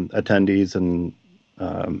 Attendees and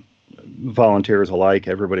volunteers alike,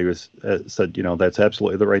 everybody was said, that's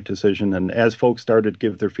absolutely the right decision. And as folks started to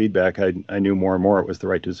give their feedback, I knew more and more it was the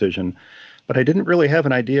right decision. But I didn't really have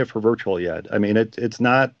an idea for virtual yet. I mean, it's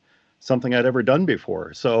not something I'd ever done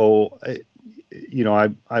before. So,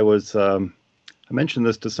 I was, I mentioned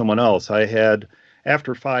this to someone else. I had,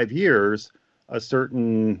 after 5 years, a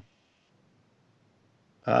certain,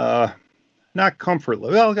 not comfort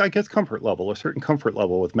level. Well, I guess comfort level, a certain comfort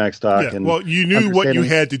level with MacStock. Yeah, and well, you knew what you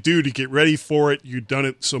had to do to get ready for it. You'd done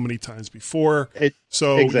it so many times before.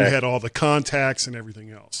 You had all the contacts and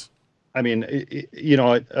everything else. I mean,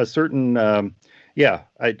 a certain, I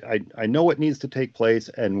know what needs to take place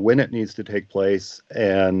and when it needs to take place.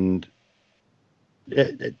 And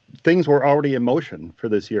things were already in motion for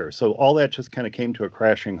this year. So all that just kind of came to a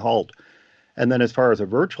crashing halt. And then as far as a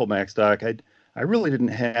virtual MacStock, I really didn't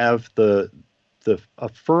have a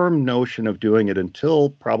firm notion of doing it until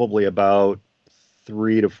probably about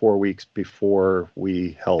 3 to 4 weeks before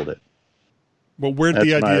we held it. Well, where did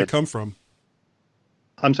the idea come from?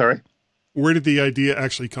 I'm sorry? Where did the idea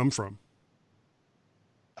actually come from?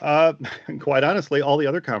 Quite honestly, all the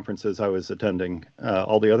other conferences I was attending,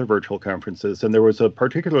 all the other virtual conferences, and there was a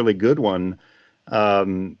particularly good one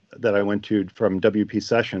that I went to from WP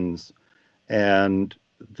Sessions, and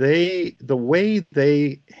the way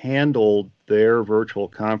they handled their virtual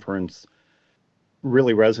conference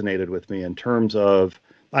really resonated with me in terms of,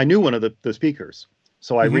 I knew one of the speakers,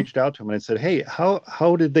 so I reached out to him and I said, hey,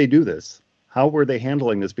 how did they do this? How were they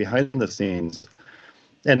handling this behind the scenes?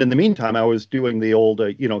 And in the meantime, I was doing the old,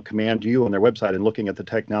 Command U on their website and looking at the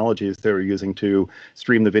technologies they were using to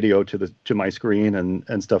stream the video to my screen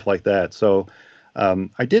and stuff like that. So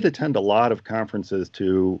I did attend a lot of conferences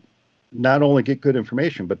to not only get good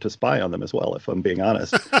information, but to spy on them as well, if I'm being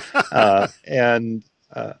honest. I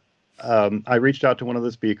reached out to one of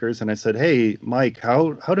the speakers and I said, hey, Mike,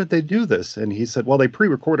 how did they do this? And he said, well, they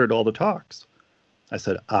pre-recorded all the talks. I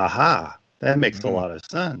said, aha, that makes a lot of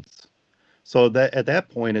sense. So that at that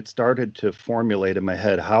point, it started to formulate in my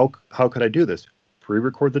head, how could I do this?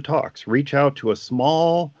 Pre-record the talks, reach out to a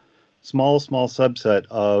small subset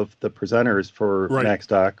of the presenters for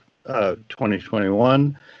MacStock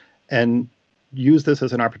 2021, and use this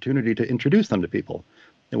as an opportunity to introduce them to people.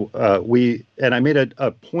 I made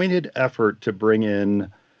a pointed effort to bring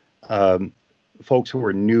in folks who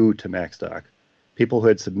were new to MacStock, people who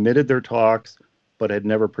had submitted their talks but had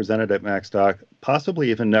never presented at MacStock,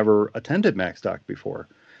 possibly even never attended MacStock before.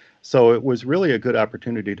 So it was really a good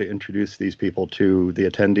opportunity to introduce these people to the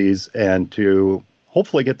attendees and to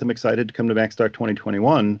hopefully get them excited to come to MacStock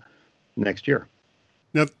 2021 next year.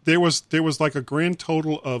 Now, there was like a grand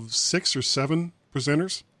total of 6 or 7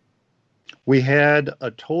 presenters? We had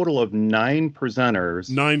a total of 9 presenters.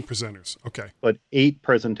 9 presenters, okay. But 8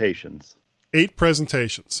 presentations. 8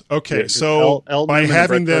 presentations, okay. So by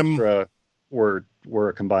having them... were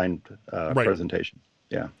a combined presentation.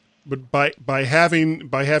 Yeah. But by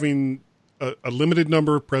having a limited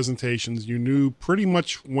number of presentations, you knew pretty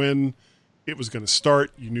much when it was going to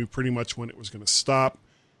start. You knew pretty much when it was going to stop.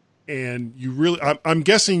 And you really, I'm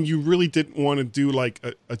guessing you really didn't want to do like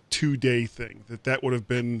a 2-day thing. That would have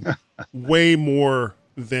been way more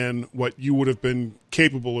than what you would have been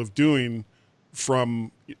capable of doing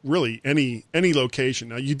from really any location.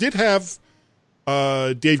 Now, you did have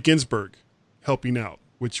Dave Ginsburg helping out,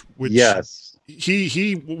 which yes,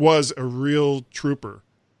 he was a real trooper,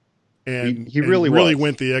 and he really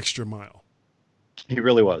went the extra mile. He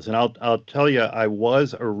really was, and I'll tell you, I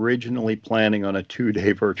was originally planning on a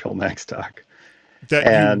 2-day virtual MacStock.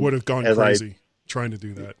 You would have gone crazy trying to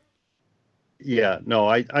do that. Yeah, no,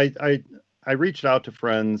 I reached out to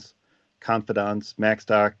friends, confidants,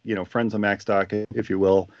 MacStock, friends of MacStock, if you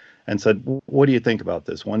will, and said, "What do you think about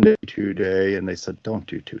this? 1 day, 2 day?" And they said, "Don't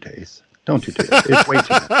do 2 days. Don't do 2 days. It's way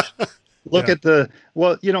too much." Look at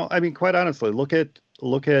quite honestly, look at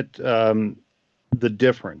the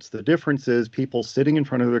difference. The difference is people sitting in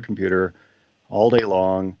front of their computer all day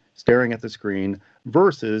long, staring at the screen,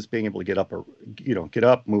 versus being able to get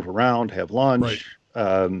up, move around, have lunch.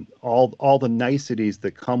 Right. All the niceties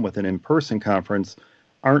that come with an in-person conference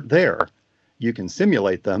aren't there. You can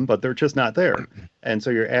simulate them, but they're just not there. And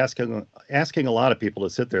so you're asking a lot of people to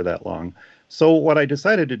sit there that long. So what I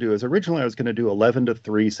decided to do is, originally I was going to do 11 to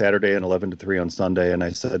 3 Saturday and 11 to 3 on Sunday. And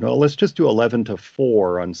I said, well, let's just do 11 to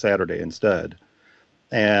 4 on Saturday instead,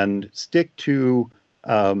 and stick to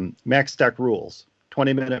MacStock rules,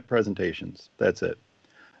 20-minute presentations. That's it.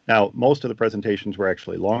 Now, most of the presentations were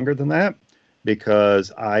actually longer than that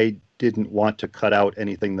because I didn't want to cut out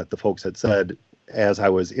anything that the folks had said as I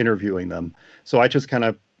was interviewing them. So I just kind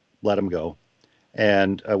of let them go.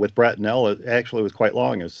 And with Brett and Elle, it actually was quite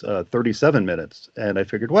long. It was 37 minutes. And I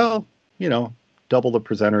figured, well, double the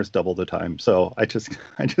presenters, double the time. So I just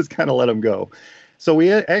kind of let them go. So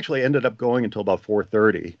we actually ended up going until about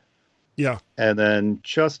 4:30. Yeah. And then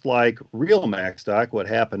just like real MacStock, what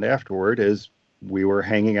happened afterward is we were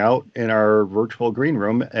hanging out in our virtual green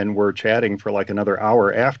room and we're chatting for like another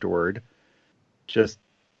hour afterward, just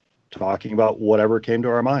talking about whatever came to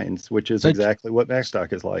our minds, which is exactly what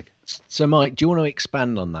MacStock is like. So, Mike, do you want to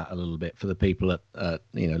expand on that a little bit for the people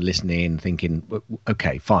listening, thinking,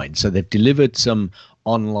 okay, fine. So they've delivered some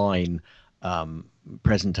online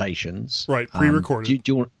presentations, right? Pre-recorded.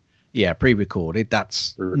 Do you want? Yeah, pre-recorded.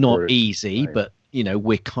 That's not easy, right. But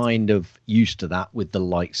we're kind of used to that with the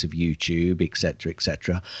likes of YouTube, etc.,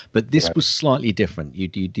 etc. But this was slightly different.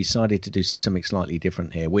 You decided to do something slightly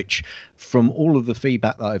different here, which, from all of the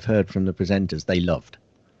feedback that I've heard from the presenters, they loved.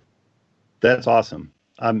 That's awesome.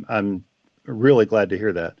 I'm really glad to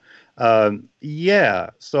hear that.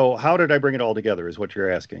 Yeah. So, how did I bring it all together? Is what you're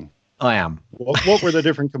asking? I am. What were the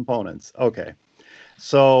different components? Okay.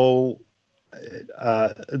 So,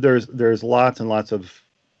 there's lots and lots of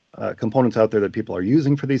components out there that people are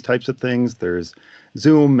using for these types of things. There's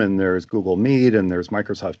Zoom and there's Google Meet and there's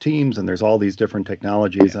Microsoft Teams and there's all these different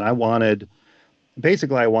technologies. And I wanted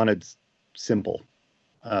simple.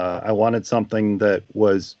 I wanted something that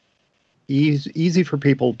was easy for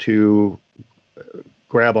people to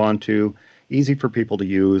grab onto, easy for people to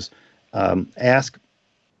use, have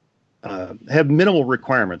minimal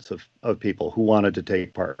requirements of people who wanted to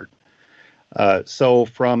take part. So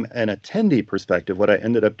from an attendee perspective, what I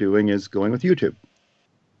ended up doing is going with YouTube.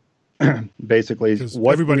 Basically,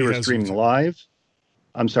 what we were streaming YouTube live.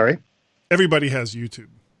 I'm sorry? Everybody has YouTube.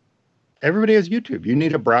 Everybody has YouTube. You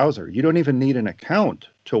need a browser. You don't even need an account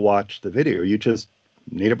to watch the video. You just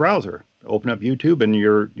need a browser. Open up YouTube and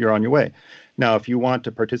you're on your way. Now, if you want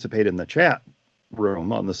to participate in the chat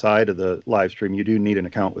room on the side of the live stream, you do need an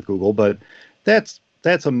account with Google, but that's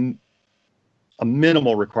a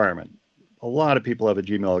minimal requirement. A lot of people have a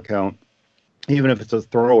Gmail account. Even if it's a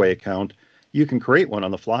throwaway account, you can create one on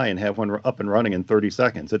the fly and have one up and running in 30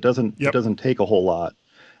 seconds. It doesn't take a whole lot,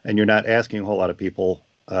 and you're not asking a whole lot of people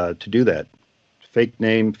to do that. Fake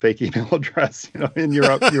name, fake email address, and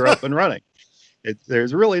you're up and running.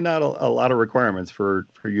 There's really not a lot of requirements for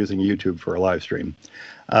using YouTube for a live stream.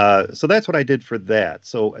 So that's what I did for that.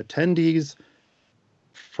 So attendees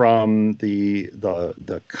from the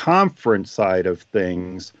conference side of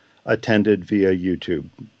things attended via YouTube,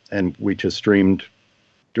 and we just streamed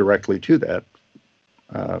directly to that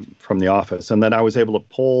from the office. And then I was able to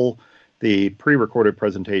pull the pre-recorded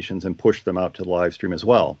presentations and push them out to the live stream as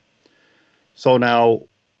well. So now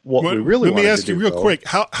what we really let me ask you real quick,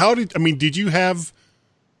 did you have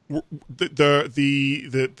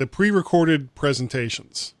the pre-recorded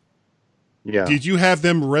presentations? Yeah. Did you have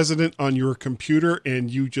them resident on your computer and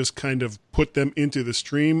you just kind of put them into the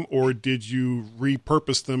stream, or did you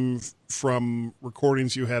repurpose them from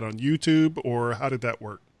recordings you had on YouTube, or how did that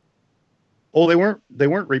work? Oh, they weren't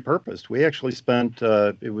repurposed. We actually spent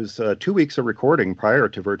it was 2 weeks of recording prior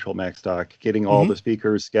to Virtual MacStock, getting all the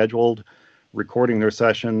speakers scheduled, recording their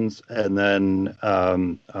sessions, and then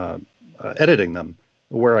editing them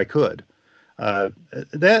where I could.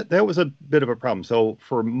 That was a bit of a problem. So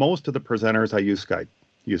for most of the presenters, I use Skype.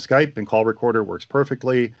 Skype and Call Recorder works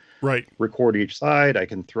perfectly. Right. Record each side. I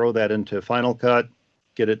can throw that into Final Cut,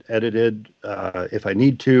 get it edited if I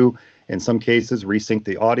need to. In some cases, resync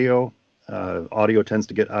the audio. Audio tends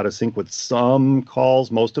to get out of sync with some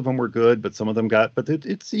calls. Most of them were good, but some of them but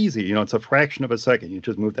it's easy. It's a fraction of a second. You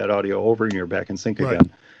just move that audio over and you're back in sync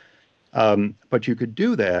again. But you could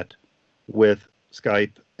do that with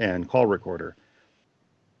Skype and Call Recorder.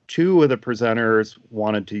 Two of the presenters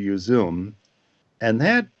wanted to use Zoom, and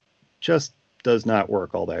that just does not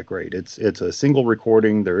work all that great. It's a single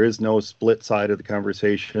recording. There is no split side of the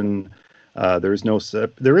conversation. There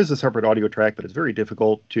is a separate audio track, but it's very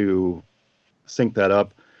difficult to sync that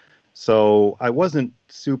up. So I wasn't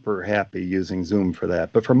super happy using Zoom for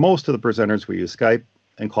that. But for most of the presenters, we use Skype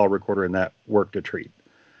and Call Recorder, and that worked a treat.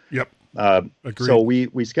 Yep. Agreed. So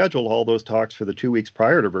we scheduled all those talks for the 2 weeks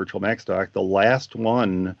prior to Virtual MacStock. The last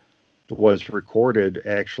one was recorded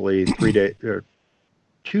actually 2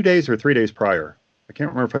 days or 3 days prior. I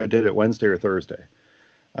can't remember if I did it Wednesday or Thursday.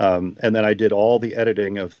 And then I did all the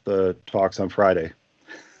editing of the talks on Friday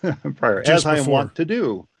prior, as I want to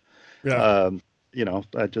do. Yeah.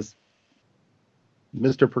 I just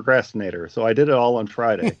Mr. Procrastinator. So I did it all on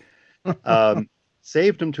Friday.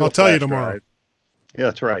 Saved them to I'll a tell flash you tomorrow. drive. Yeah,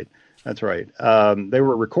 that's right. That's right. They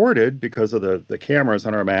were recorded because of the cameras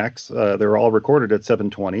on our Macs. They were all recorded at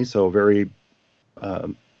 720, so very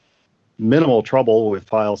minimal trouble with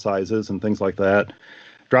file sizes and things like that.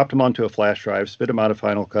 Dropped them onto a flash drive, spit them out of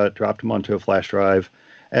Final Cut, dropped them onto a flash drive,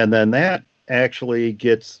 and then that actually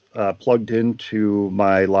gets plugged into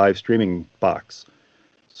my live streaming box.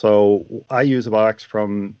 So I use a box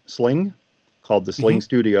from Sling called the Sling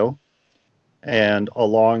Studio. And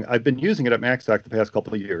I've been using it at MacStock the past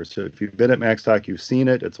couple of years. So if you've been at MacStock, you've seen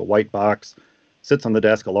it. It's a white box, sits on the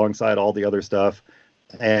desk alongside all the other stuff.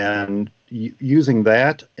 And using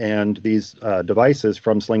that and these devices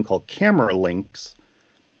from Sling called Camera Links,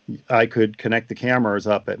 I could connect the cameras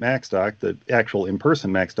up at MacStock, the actual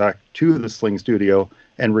in-person MacStock, to the Sling Studio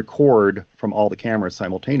and record from all the cameras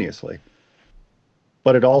simultaneously.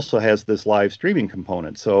 But it also has this live streaming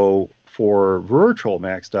component. So for virtual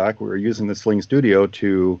MacStock, we were using the Sling Studio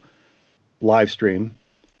to live stream.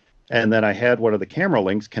 And then I had one of the camera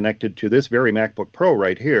links connected to this very MacBook Pro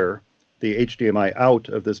right here. The HDMI out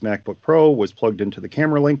of this MacBook Pro was plugged into the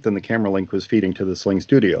camera link, then the camera link was feeding to the Sling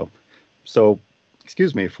Studio. So,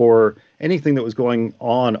 for anything that was going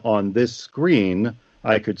on this screen,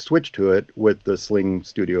 I could switch to it with the Sling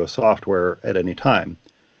Studio software at any time.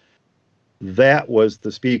 That was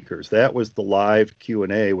the speakers. That was the live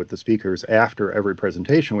Q&A with the speakers after every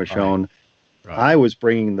presentation was shown. Right. I was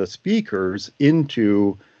bringing the speakers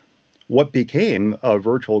into what became a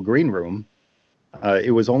virtual green room.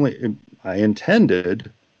 I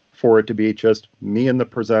intended for it to be just me and the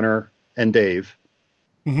presenter and Dave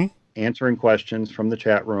answering questions from the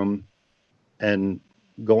chat room and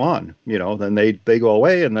go on. Then they go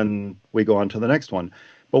away and then we go on to the next one.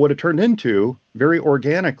 But what it turned into, very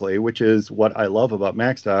organically, which is what I love about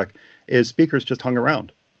MacStock, is speakers just hung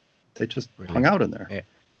around. They just hung out in there. Yeah.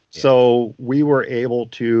 So we were able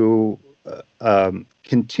to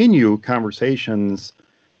continue conversations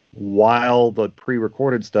while the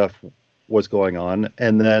pre-recorded stuff was going on,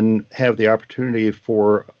 and then have the opportunity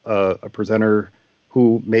for a presenter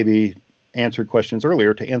who maybe answered questions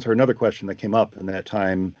earlier to answer another question that came up in that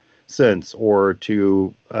time since, or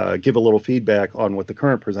to give a little feedback on what the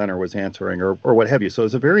current presenter was answering, or what have you. So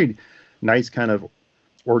it's a very nice kind of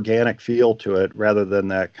organic feel to it, rather than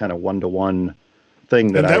that kind of one-to-one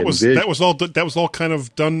thing that envisioned. That was all kind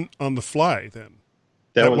of done on the fly then.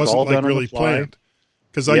 That wasn't all like really planned.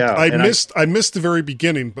 Because I missed the very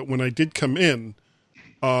beginning, but when I did come in,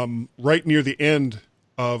 right near the end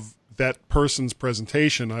of that person's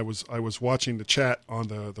presentation, I was watching the chat on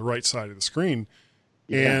the right side of the screen.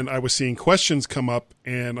 Yeah. And I was seeing questions come up,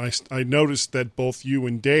 and I noticed that both you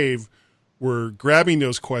and Dave were grabbing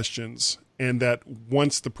those questions, and that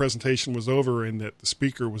once the presentation was over and that the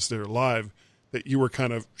speaker was there live, that you were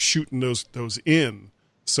kind of shooting those in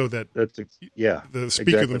so that the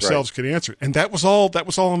speaker themselves could answer. And that was all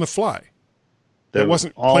on the fly. That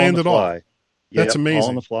wasn't planned at all. That's amazing. All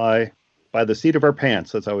on the fly, by the seat of our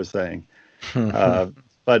pants, as I was saying.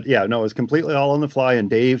 But yeah, no, it was completely all on the fly. And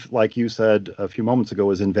Dave, like you said a few moments ago,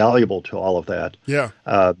 was invaluable to all of that. Yeah.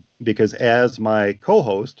 Because as my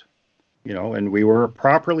co-host, and we were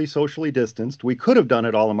properly socially distanced, we could have done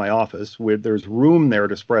it all in my office. There's room there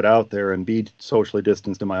to spread out there and be socially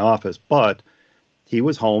distanced in my office. But he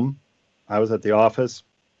was home, I was at the office,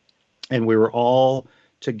 and we were all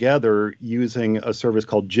together using a service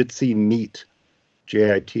called Jitsi Meet,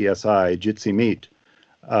 Jitsi, Jitsi Meet.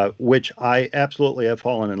 Which I absolutely have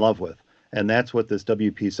fallen in love with. And that's what this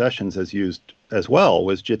WP Sessions has used as well,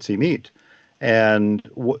 was Jitsi Meet. And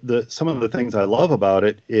some of the things I love about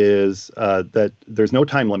it is that there's no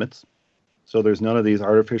time limits. So there's none of these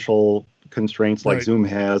artificial constraints like Zoom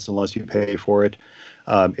has unless you pay for it.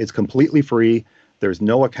 It's completely free. There's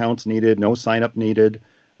no accounts needed, no sign up needed.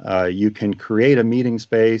 You can create a meeting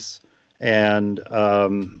space, and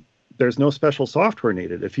there's no special software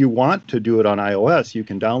needed. If you want to do it on iOS, you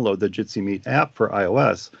can download the Jitsi Meet app for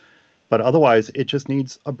iOS. But otherwise, it just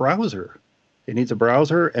needs a browser. It needs a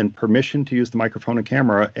browser and permission to use the microphone and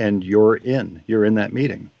camera, and you're in that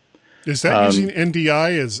meeting. Is that using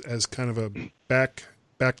NDI as kind of a back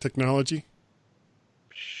technology?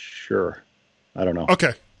 Sure. I don't know.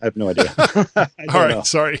 Okay. I have no idea. All right.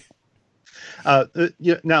 Sorry.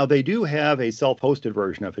 Now, they do have a self-hosted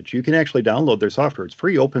version of it. You can actually download their software. It's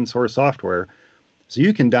free open source software. So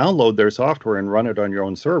you can download their software and run it on your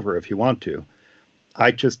own server if you want to.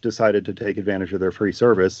 I just decided to take advantage of their free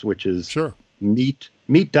service, which is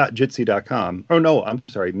meet.jitsi.com. Oh, no, I'm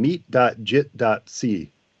sorry,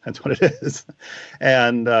 meet.jit.c. That's what it is.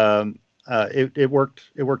 And it worked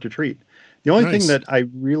a treat. The only thing that I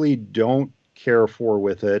really don't care for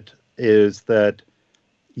with it is that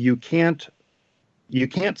you can't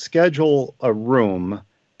schedule a room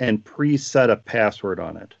and preset a password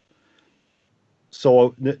on it.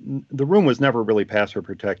 so the room was never really password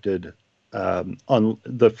protected. On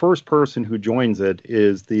the first person who joins it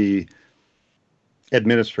is the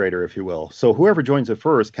administrator, if you will. So whoever joins it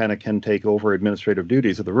first kind of can take over administrative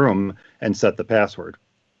duties of the room and set the password.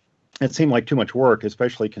 It seemed like too much work,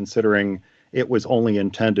 especially considering it was only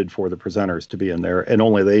intended for the presenters to be in there and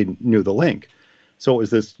only they knew the link. So it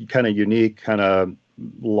was this kind of unique, kind of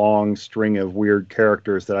long string of weird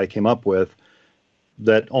characters that I came up with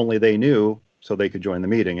that only they knew, so they could join the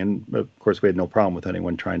meeting. And of course, we had no problem with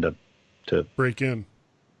anyone trying to break in,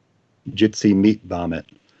 Jitsi meat bomb it.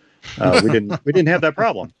 We didn't have that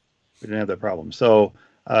problem. We didn't have that problem. So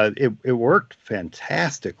it worked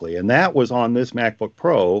fantastically, and that was on this MacBook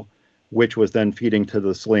Pro, which was then feeding to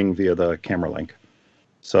the Sling via the camera link.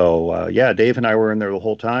 So yeah, Dave and I were in there the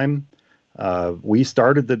whole time. We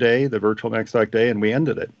started the day, the virtual MacStock day, and we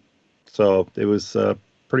ended it. So it was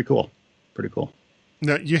pretty cool. Pretty cool.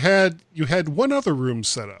 Now you had one other room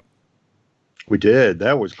set up. We did.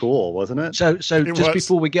 That was cool, wasn't it? So just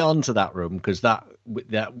before we get on to that room, because that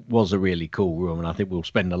was a really cool room, and I think we'll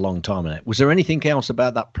spend a long time on it. Was there anything else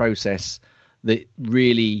about that process that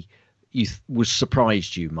really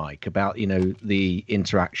surprised you, Mike, about, you know, the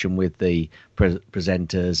interaction with the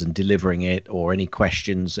presenters and delivering it, or any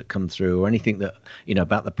questions that come through, or anything that, you know,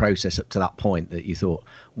 about the process up to that point that you thought,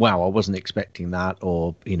 wow, I wasn't expecting that,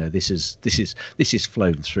 or, you know, this is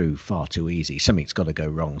flown through far too easy. Something's got to go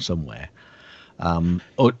wrong somewhere.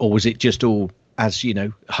 Or was it just all, as you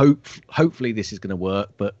know, hopefully this is going to work,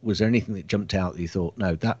 but was there anything that jumped out that you thought,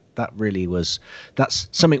 no, that really that's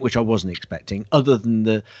something which I wasn't expecting, other than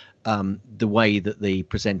the way that the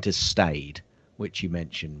presenters stayed, which you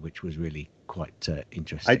mentioned, which was really quite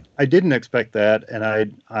interesting. I didn't expect that, and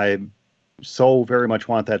I so very much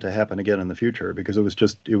want that to happen again in the future, because it was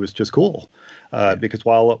just cool. Because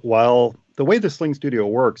while the way the Sling Studio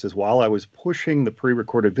works is, while I was pushing the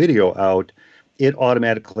pre-recorded video out, it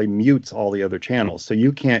automatically mutes all the other channels. So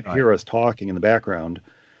you can't hear us talking in the background,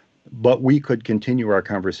 but we could continue our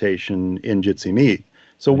conversation in Jitsi Meet.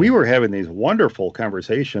 So we were having these wonderful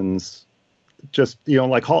conversations, just, you know,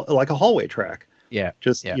 like a hallway track. Yeah.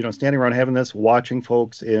 Just, you know, standing around having this, watching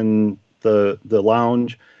folks in the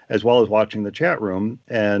lounge, as well as watching the chat room.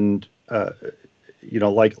 And, you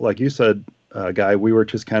know, like you said, Guy, we were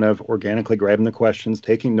just kind of organically grabbing the questions,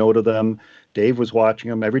 taking note of them. Dave was watching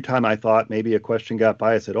them. Every time I thought maybe a question got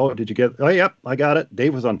by, I said, "Oh, did you get? Oh, yep, I got it."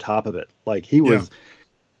 Dave was on top of it. Like he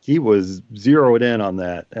was zeroed in on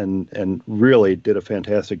that, and really did a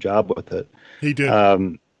fantastic job with it. He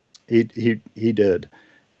did. He did,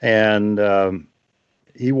 and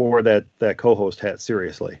he wore that co-host hat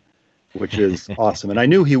seriously, which is awesome. And I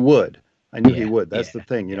knew he would. He would. That's the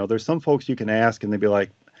thing. You know, there's some folks you can ask, and they'd be like,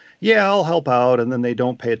 yeah, I'll help out, and then they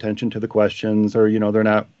don't pay attention to the questions, or, you know, they're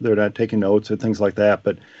not taking notes or things like that.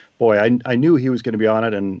 But boy, I knew he was going to be on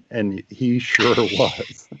it, and he sure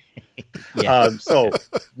was. So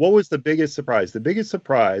what was the biggest surprise? The biggest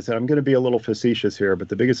surprise, and I'm going to be a little facetious here, but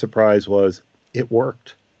the biggest surprise was it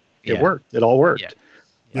worked. It worked. It all worked.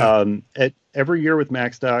 At every year with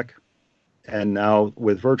MacStock, and now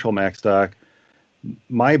with Virtual MacStock,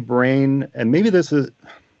 my brain, and maybe this is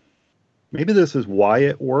why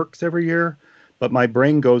it works every year, but my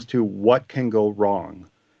brain goes to what can go wrong.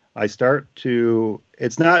 It's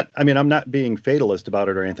not, I mean, I'm not being fatalist about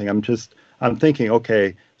it or anything. I'm thinking,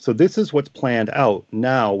 okay, so this is what's planned out.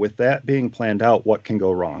 Now, with that being planned out, what can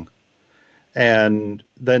go wrong? And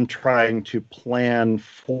then trying to plan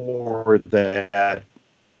for that,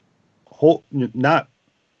 not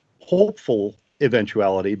hopeful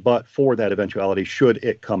eventuality, but for that eventuality should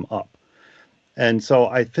it come up. And so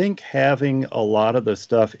I think having a lot of the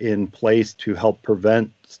stuff in place to help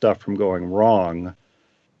prevent stuff from going wrong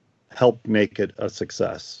helped make it a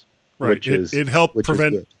success. Right. It helped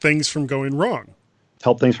prevent things from going wrong.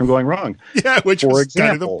 Help things from going wrong. Yeah, which was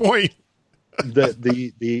kind of the point.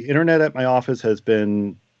 the internet at my office has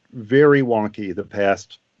been very wonky the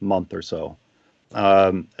past month or so.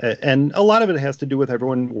 And a lot of it has to do with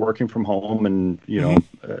everyone working from home and, you know,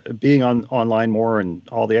 being online more and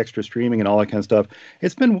all the extra streaming and all that kind of stuff.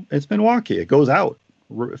 It's been wonky. It goes out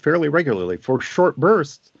fairly regularly for short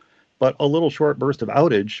bursts, but a little short burst of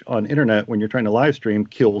outage on internet when you're trying to live stream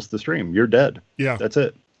kills the stream. You're dead. Yeah. That's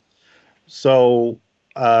it. So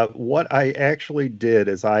what I actually did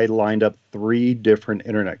is I lined up 3 different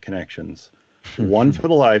internet connections, one for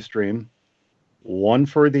the live stream, one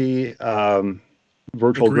for the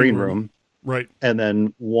virtual green room, right, and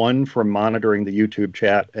then one for monitoring the YouTube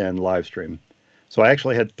chat and live stream. So I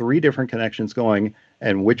actually had 3 different connections going,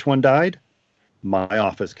 and which one died? My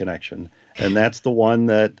office connection, and that's the one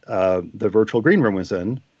that the virtual green room was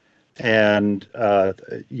in. And,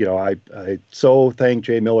 I so thank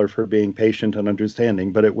Jay Miller for being patient and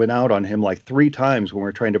understanding, but it went out on him like 3 times when we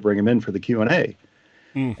were trying to bring him in for the Q&A.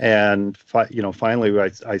 And,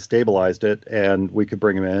 finally I stabilized it and we could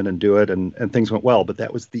bring him in and do it and things went well. But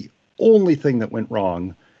that was the only thing that went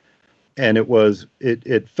wrong. And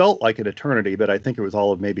it felt like an eternity, but I think it was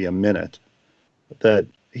all of maybe a minute that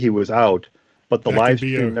he was out. But the live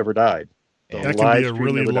stream never died. That can be a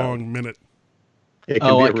really long minute.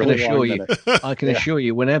 I can assure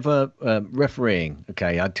you, whenever refereeing,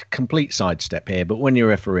 okay, I complete sidestep here, but when you're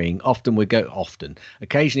refereeing,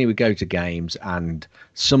 occasionally we go to games and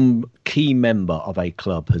some key member of a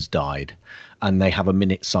club has died and they have a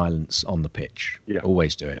minute silence on the pitch. Yeah.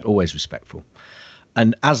 Always do it, always respectful.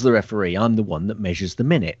 And as the referee, I'm the one that measures the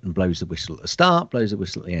minute and blows the whistle at the start, blows the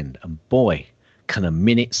whistle at the end. And boy, can a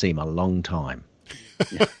minute seem a long time.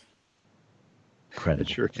 Yeah. Incredible. It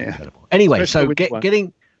sure can. Incredible. Anyway, especially so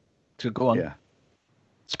getting to go on. Yeah.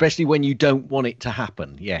 Especially when you don't want it to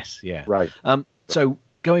happen. Yes. Yeah. Right. So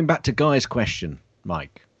going back to Guy's question,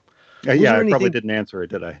 Mike. I probably didn't answer it,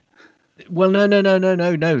 did I? Well, no,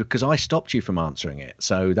 because I stopped you from answering it.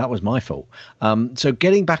 So that was my fault. So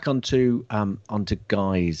getting back onto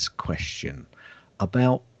Guy's question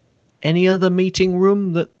about any other meeting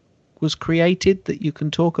room that was created that you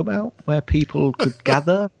can talk about where people could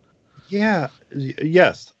gather. Yeah.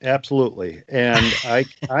 Yes, absolutely. And I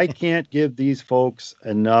can't give these folks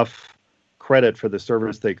enough credit for the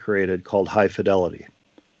service they created called High Fidelity.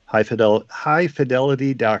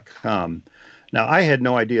 highfidelity.com. Now, I had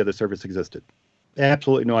no idea the service existed.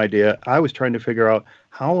 Absolutely no idea. I was trying to figure out,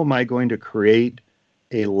 how am I going to create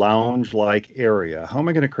a lounge-like area? How am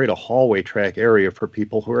I going to create a hallway track area for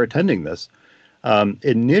people who are attending this?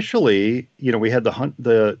 Initially, we had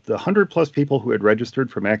the 100 plus people who had registered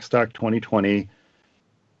for MacStock 2020.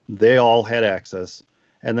 They all had access.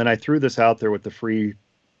 And then I threw this out there with the free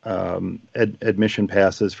admission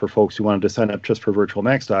passes for folks who wanted to sign up just for virtual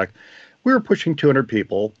MacStock. We were pushing 200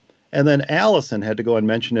 people. And then Allison had to go and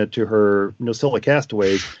mention it to her Nosilla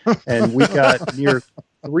castaways. And we got near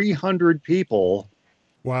 300 people.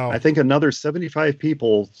 Wow. I think another 75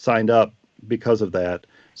 people signed up because of that.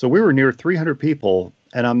 So we were near 300 people,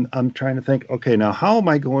 and I'm trying to think, okay, now how am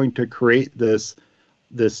I going to create this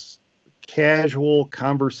casual,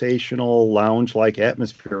 conversational, lounge-like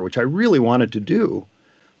atmosphere, which I really wanted to do.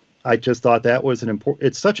 I just thought that was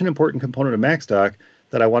it's such an important component of MacStock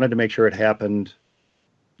that I wanted to make sure it happened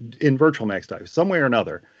in virtual MacStock, some way or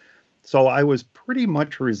another. So I was pretty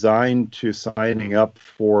much resigned to signing up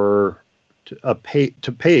to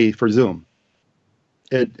pay for Zoom.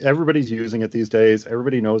 Everybody's using it these days.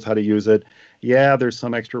 Everybody knows how to use it. Yeah, there's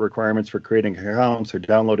some extra requirements for creating accounts or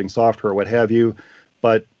downloading software or what have you,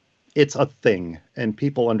 but it's a thing and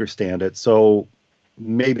people understand it. So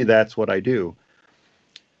maybe that's what I do.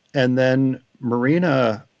 And then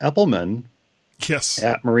Marina Eppelman, yes,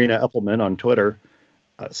 at Marina Eppelman on Twitter,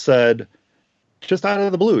 said, just out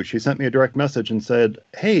of the blue, she sent me a direct message and said,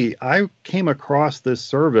 hey, I came across this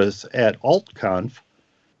service at AltConf.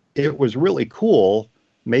 It was really cool.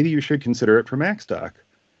 Maybe you should consider it for MacStock.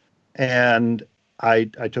 And I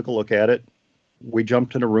took a look at it. We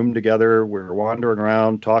jumped in a room together. We were wandering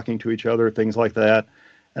around, talking to each other, things like that.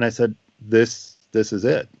 And I said, this is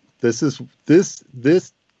it.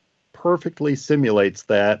 This perfectly simulates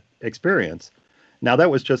that experience. Now,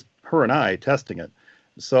 that was just her and I testing it.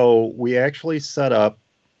 So we actually set up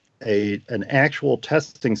an actual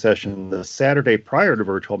testing session the Saturday prior to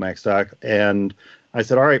virtual MacStock. And I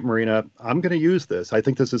said, all right, Marina, I'm going to use this. I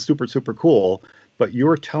think this is super, super cool. But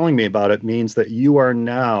you're telling me about it means that you are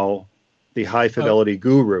now the high fidelity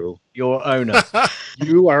guru. Your owner.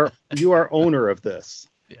 You are owner of this.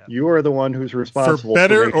 Yeah. You are the one who's responsible for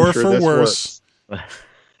better for or sure for worse.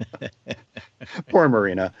 Poor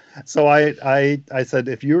Marina. So I said,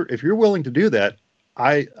 if you're willing to do that,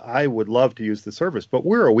 I would love to use the service, but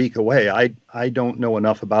we're a week away. I don't know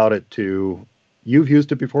enough about it you've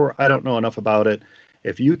used it before. I don't know enough about it.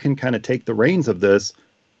 If you can kind of take the reins of this,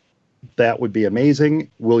 that would be amazing.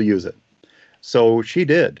 We'll use it. So she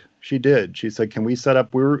did. She said, can we set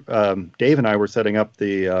up, Dave and I were setting up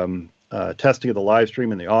the testing of the live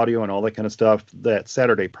stream and the audio and all that kind of stuff that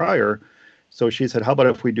Saturday prior. So she said, how about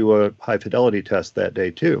if we do a high fidelity test that day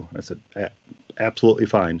too? I said, absolutely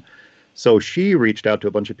fine. So she reached out to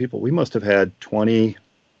a bunch of people. We must have had 20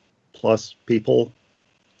 plus people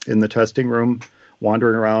in the testing room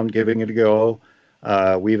wandering around, giving it a go.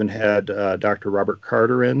 We even had Dr. Robert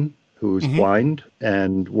Carter in, who's blind,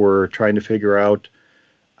 and we're trying to figure out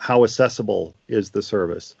how accessible is the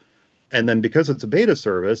service. And then because it's a beta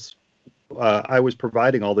service, I was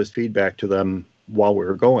providing all this feedback to them while we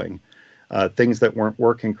were going. Things that weren't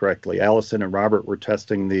working correctly. Allison and Robert were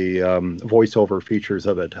testing the voiceover features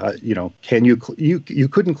of it. Can you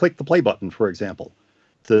couldn't click the play button, for example.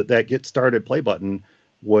 That get started play button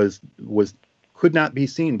could not be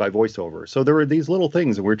seen by voiceover. So there were these little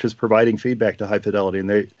things, and we're just providing feedback to High Fidelity,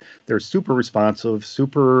 and they're super responsive,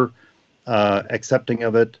 super accepting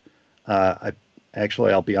of it.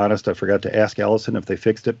 I'll be honest, I forgot to ask Allison if they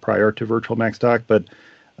fixed it prior to Virtual MaxDoc, but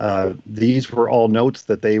these were all notes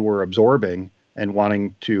that they were absorbing and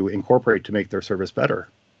wanting to incorporate to make their service better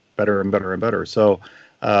and better and better. So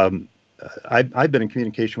I've been in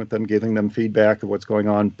communication with them, giving them feedback of what's going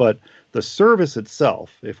on. But the service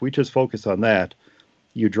itself, if we just focus on that,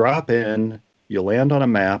 you drop in, you land on a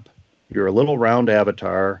map, you're a little round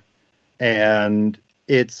avatar, and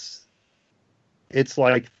it's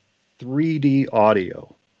like 3D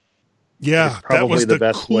audio. Yeah, that was the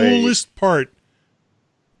best coolest part.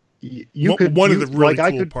 One of the really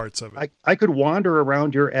cool parts of it. I could wander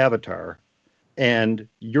around your avatar, and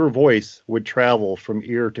your voice would travel from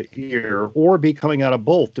ear to ear, or be coming out of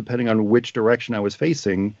both, depending on which direction I was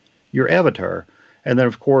facing your avatar. And then,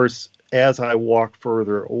 of course, as I walk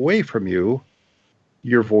further away from you,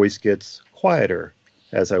 your voice gets quieter.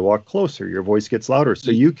 As I walk closer, your voice gets louder.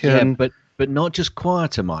 So you can... Yeah, but not just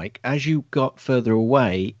quieter, Mike. As you got further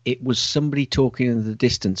away, it was somebody talking in the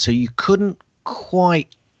distance, so you couldn't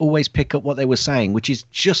quite always pick up what they were saying, which is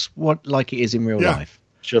just like it is in real life.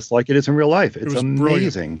 Just like it is in real life. It's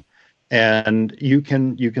amazing. Brilliant. And you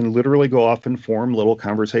can literally go off and form little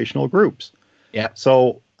conversational groups. Yeah.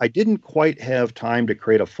 So I didn't quite have time to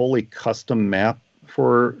create a fully custom map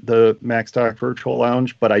for the MaxDoc Virtual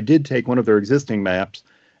Lounge, but I did take one of their existing maps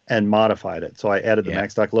and modified it. So I added the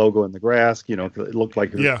MaxDoc logo in the grass. It looked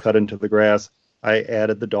like it was cut into the grass. I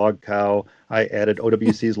added the dog cow. I added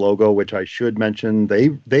OWC's logo, which I should mention.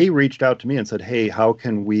 They reached out to me and said, hey, how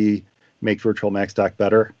can we make Virtual MaxDoc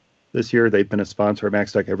better this year? They've been a sponsor of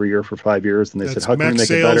MaxDoc every year for 5 years. And they said, how can we make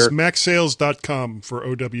it better? MaxSales.com for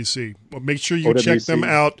OWC. Well, make sure you check them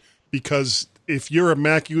out, because if you're a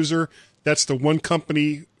Mac user, that's the one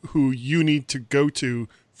company who you need to go to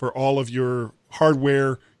for all of your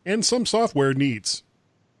hardware and some software needs.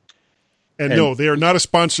 And no, they are not a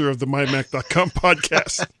sponsor of the MyMac.com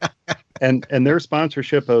podcast. And their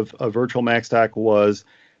sponsorship of Virtual MaxDoc was,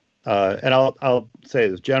 and I'll say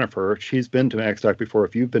this, Jennifer. She's been to MaxDoc before.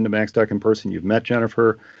 If you've been to MaxDoc in person, you've met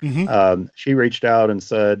Jennifer. Mm-hmm. She reached out and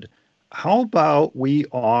said, how about we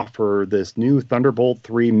offer this new Thunderbolt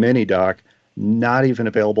 3 mini dock, not even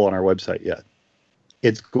available on our website yet.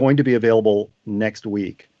 It's going to be available next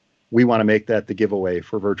week. We want to make that the giveaway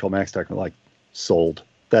for Virtual MaxDoc. I'm like, sold.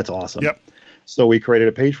 That's awesome. Yep. So we created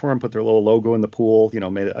a page for them, put their little logo in the pool. I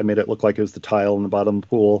made it look like it was the tile in the bottom of the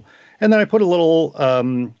pool, and then I put a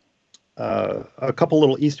couple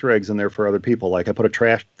little Easter eggs in there for other people. Like I put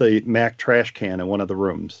the Mac trash can in one of the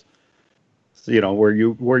rooms, so, where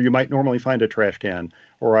you might normally find a trash can.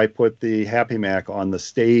 Or I put the Happy Mac on the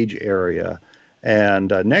stage area,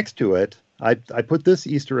 and next to it, I put this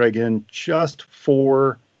Easter egg in just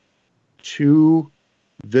for 2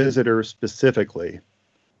 visitors specifically.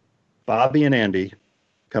 Bobby and Andy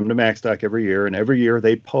come to MaxDoc every year, and every year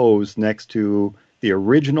they pose next to the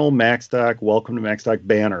original MaxDoc Welcome to MaxDoc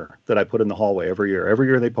banner that I put in the hallway every year. Every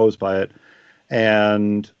year they pose by it,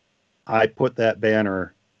 and I put that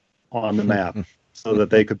banner on the map so that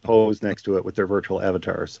they could pose next to it with their virtual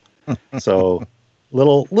avatars. So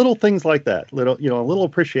little things like that, a little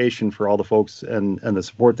appreciation for all the folks and the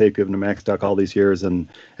support they've given to MaxDoc all these years, and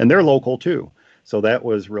they're local too. So that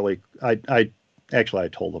was really, I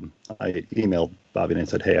told him, I emailed Bobby and I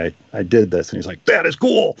said, hey, I did this. And he's like, that is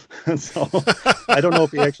cool. So I don't know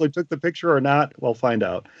if he actually took the picture or not. We'll find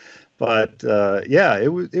out. But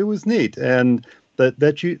it was neat. And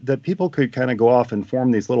that people could kind of go off and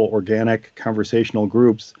form these little organic conversational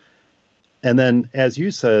groups. And then, as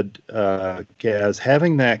you said, Gaz,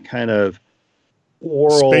 having that kind of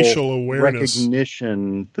oral spatial awareness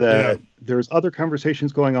recognition that there's other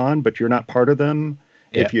conversations going on, but you're not part of them.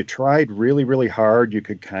 Yeah. If you tried really, really hard, you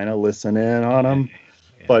could kind of listen in on them,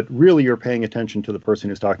 but really you're paying attention to the person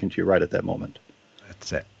who's talking to you right at that moment.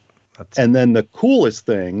 That's it. And then the coolest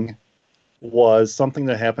thing was something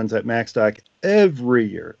that happens at MaxDoc every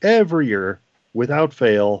year, without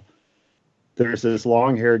fail. There's this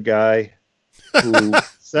long-haired guy who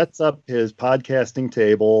sets up his podcasting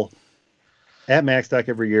table at MaxDoc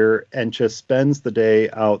every year and just spends the day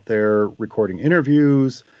out there recording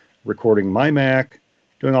interviews, recording my Mac,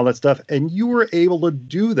 doing all that stuff. And you were able to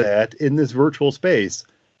do that in this virtual space,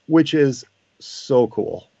 which is so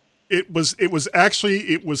cool. It was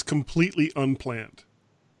completely unplanned.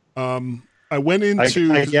 I went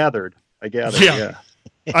into. I gathered. Yeah.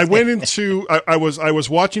 I went into. I was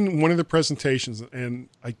watching one of the presentations, and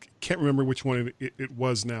I can't remember which one it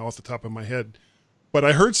was now off the top of my head, but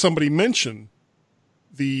I heard somebody mention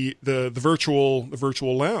the virtual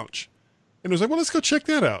lounge, and it was like, well, let's go check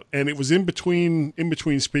that out. And it was in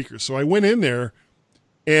between speakers, so I went in there,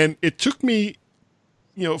 and it took me,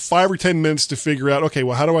 5 or 10 minutes to figure out, okay,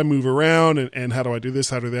 well, how do I move around, and how do I do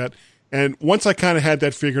this, how do that? And once I kind of had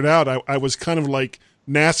that figured out, I was kind of like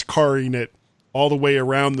NASCARing it all the way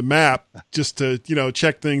around the map just to,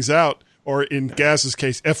 check things out, or in Gaz's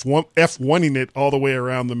case, F1ing it all the way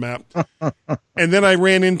around the map. And then I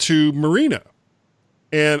ran into Marina,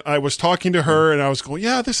 and I was talking to her, and I was going,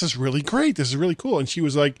 yeah, this is really great. This is really cool. And she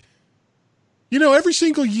was like, every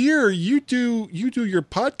single year you do your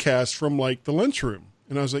podcast from like the lunchroom.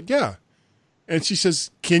 And I was like, yeah. And she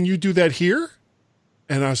says, can you do that here?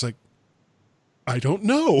 And I was like, I don't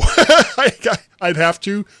know. I'd have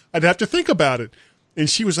to think about it. And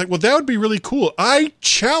she was like, well, that would be really cool. I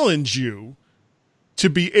challenge you to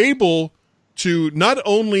be able to not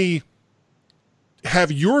only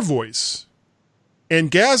have your voice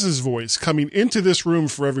and Gaz's voice coming into this room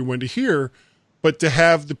for everyone to hear, but to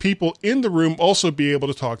have the people in the room also be able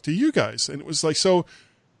to talk to you guys. And it was like, so,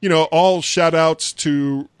 all shout outs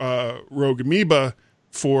to Rogue Amoeba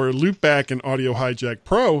for Loopback and Audio Hijack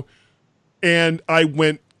Pro. And I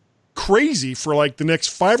went crazy for like the next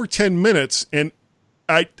 5 or 10 minutes, and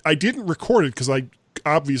I didn't record it because I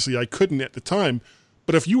couldn't at the time.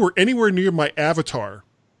 But if you were anywhere near my avatar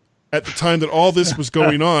at the time that all this was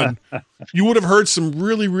going on, you would have heard some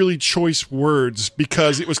really, really choice words,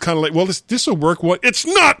 because it was kind of like, well, this will work. What? It's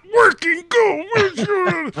not working. Go.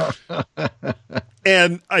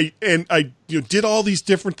 And I did all these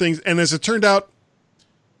different things, and as it turned out,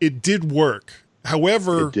 it did work.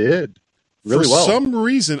 However, it did. Really for well. some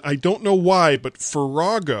reason, I don't know why, but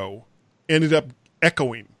Farrago ended up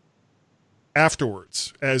echoing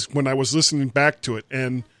afterwards, as when I was listening back to it.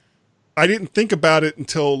 And I didn't think about it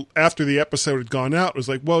until after the episode had gone out. It was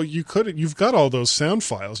like, well, you've got all those sound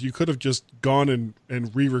files. You could have just gone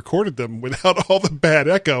and re-recorded them without all the bad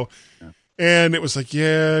echo. Yeah. And it was like,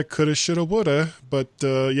 yeah, coulda, shoulda, woulda. But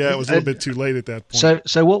it was a little bit too late at that point.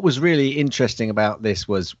 So what was really interesting about this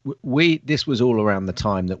was this was all around the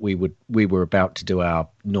time that we were about to do our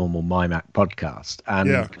normal MyMac podcast.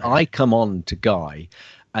 And I come on to Guy,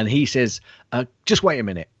 and he says, just wait a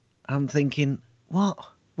minute. I'm thinking,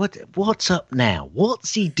 what's up now?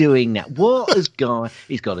 What's he doing now? What has Guy?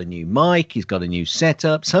 He's got a new mic. He's got a new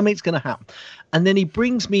setup. Something's going to happen. And then he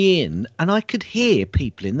brings me in, and I could hear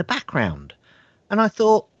people in the background. And I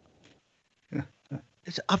thought,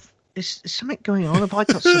 is something going on? Have I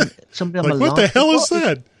got somebody on my line? What the hell is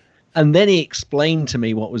that? And then he explained to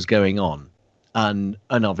me what was going on. And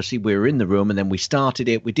obviously we were in the room, and then we started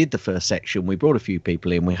it. We did the first section. We brought a few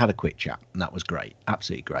people in. We had a quick chat, and that was great.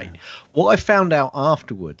 Absolutely great. Yeah. What I found out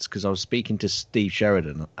afterwards, because I was speaking to Steve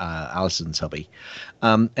Sheridan, Alison's hubby,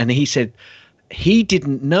 and he said he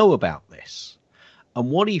didn't know about this. And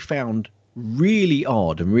what he found really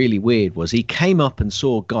odd and really weird was he came up and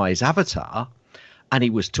saw Guy's avatar, and he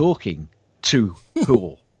was talking to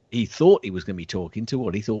who he thought he was going to be talking to,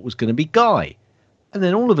 what he thought was going to be Guy. And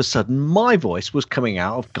then all of a sudden, my voice was coming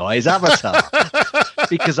out of Guy's avatar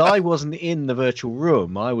because I wasn't in the virtual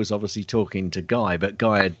room. I was obviously talking to Guy, but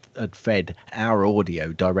Guy had fed our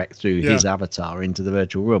audio direct through his avatar into the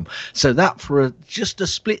virtual room. So that for just a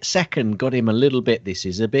split second got him a little bit, this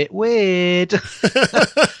is a bit weird.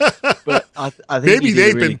 But I think maybe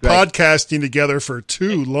they've been podcasting together for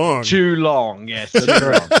too long. Too long, yes.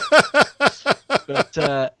 But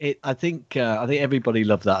I think everybody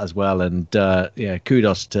loved that as well, and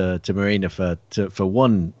kudos to Marina for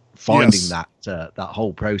one finding that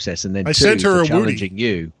whole process, and then I sent her a challenging Woody.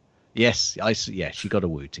 You. Yes, she got a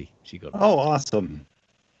Wooty. Oh, awesome!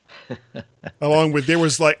 Along with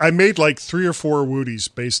I made like 3 or 4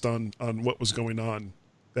 Woodies based on what was going on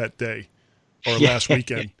that day or last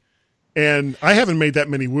weekend, and I haven't made that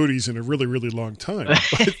many Woodies in a really, really long time.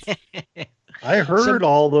 But I heard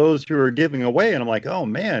all those you were giving away, and I'm like, oh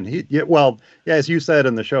man, as you said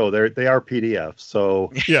in the show, they are PDFs.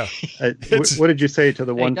 So yeah, what did you say to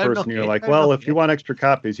the one person? You're like, well, if you want extra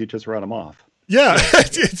copies, you just run them off. Yeah,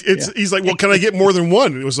 he's like, well, can I get more than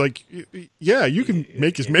one? And it was like, yeah, you can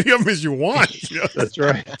make as many of them as you want. That's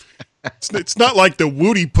right. It's not like the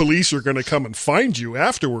Woody police are going to come and find you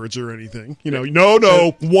afterwards or anything.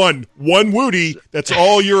 No, one Woody. That's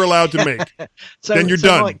all you're allowed to make. Then you're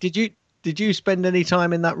done. Mike, did you spend any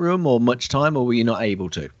time in that room, or much time, or were you not able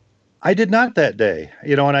to? I did not that day.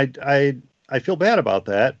 And I feel bad about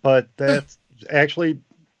that, but that's actually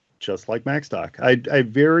just like MacStock. I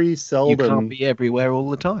very You seldom can't be everywhere all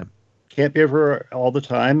the time. can't be everywhere all the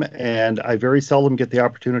time, and I very seldom get the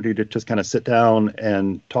opportunity to just kind of sit down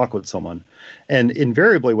and talk with someone. And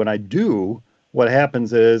invariably, when I do, what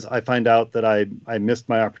happens is I find out that I missed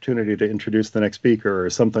my opportunity to introduce the next speaker, or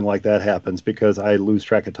something like that happens because I lose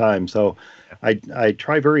track of time. So I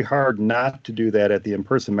try very hard not to do that at the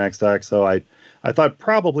in-person MacStock. So I thought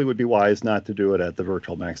probably would be wise not to do it at the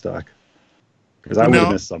virtual MacStock, because I would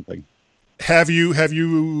have missed something. Have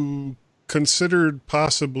you considered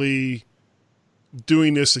possibly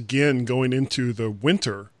doing this again going into the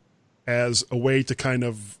winter as a way to kind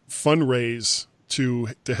of fundraise to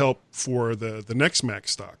help for the next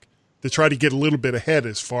MacStock, to try to get a little bit ahead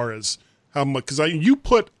as far as how much? Because you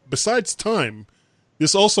put, besides time,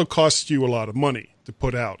 this also costs you a lot of money to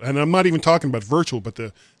put out. And I'm not even talking about virtual, but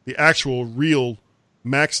the actual real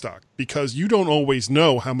MacStock, because you don't always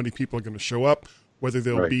know how many people are going to show up, whether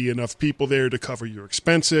there'll be enough people there to cover your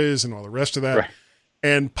expenses and all the rest of that. Right.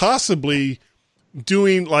 And possibly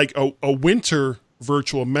doing like a winter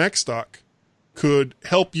virtual MacStock could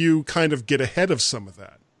help you kind of get ahead of some of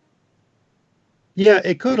that. Yeah,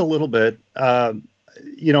 it could a little bit.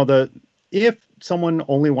 If someone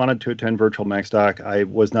only wanted to attend virtual MacStock, I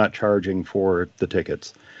was not charging for the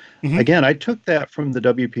tickets. Mm-hmm. Again, I took that from the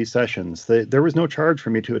WP sessions. There was no charge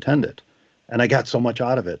for me to attend it, and I got so much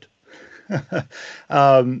out of it.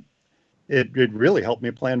 It really helped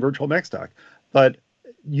me plan virtual MacStock. But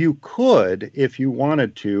you could, if you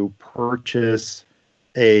wanted to, purchase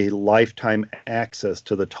a lifetime access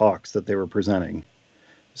to the talks that they were presenting.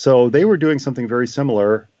 So they were doing something very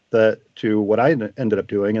similar to what I ended up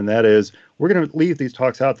doing, and that is, we're going to leave these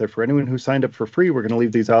talks out there for anyone who signed up for free. We're going to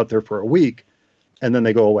leave these out there for a week, and then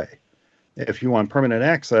they go away. If you want permanent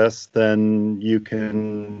access, then you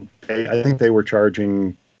can pay. I think they were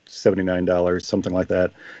charging $79, something like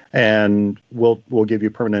that, and we'll give you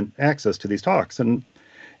permanent access to these talks. And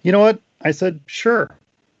you know what? I said, sure,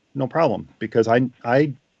 no problem, because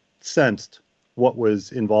I sensed what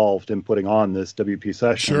was involved in putting on this WP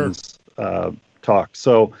Sessions talk.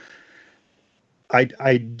 So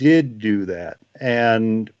I did do that.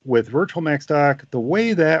 And with virtual MacStock, the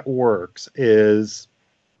way that works is,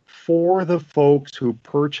 for the folks who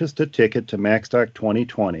purchased a ticket to MacStock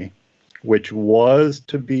 2020, which was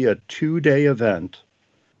to be a 2-day event,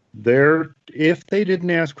 if they didn't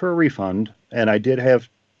ask for a refund, and I did have,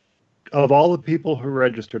 of all the people who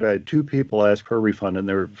registered, I had 2 people ask for a refund, and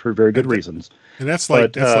they were for very good reasons. And that's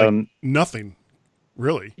like nothing,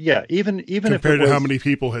 really. Yeah, even compared to how many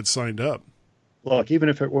people had signed up. Look, even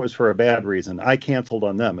if it was for a bad reason, I canceled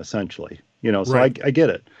on them, essentially. So Right. I get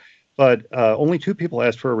it. But only 2 people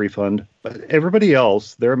asked for a refund. But everybody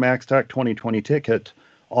else, their MacStock 2020 ticket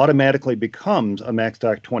automatically becomes a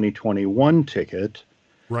MacStock 2021 ticket.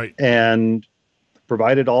 Right. And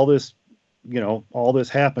provided all this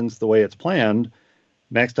happens the way it's planned,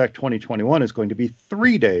 MacStock 2021 is going to be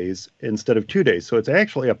 3 days instead of 2 days. So it's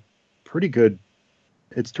actually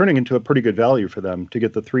it's turning into a pretty good value for them to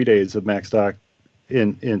get the 3 days of MacStock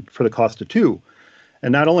in for the cost of 2.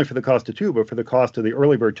 And not only for the cost of 2, but for the cost of the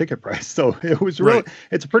early bird ticket price. So it was really,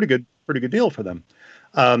 it's a pretty good deal for them.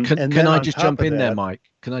 Can I just jump in there, Mike?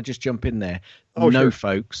 Can I just jump in there? Oh, no, sure.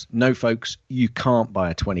 folks, you can't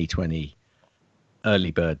buy a 2020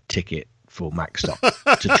 early bird ticket for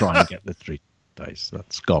MacStock to try and get the 3 days.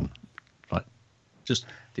 That's gone. Right. Just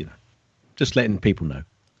letting people know.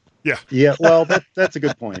 Yeah. Yeah. Well, that's a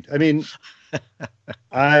good point. I mean,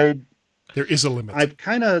 there is a limit.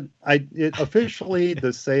 Officially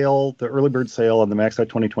the early bird sale on the MacStock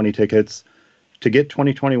 2020 tickets to get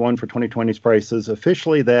 2021 for 2020's prices,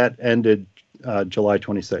 officially that ended July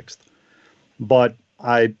 26th. But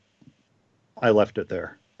I left it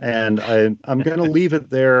there, and I'm going to leave it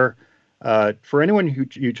there. For anyone who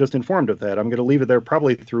you just informed of that, I'm going to leave it there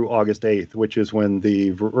probably through August 8th, which is when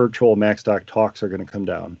the virtual MacStock talks are going to come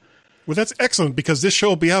down. Well, that's excellent, because this show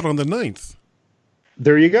will be out on the 9th.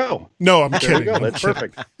 There you go. No, I'm There kidding. you go. That's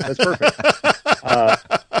perfect. That's perfect.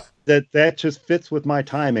 That just fits with my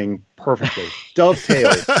timing perfectly.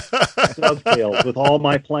 Dovetails with all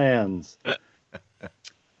my plans.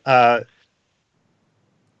 But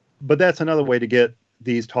that's another way to get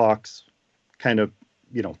these talks kind of,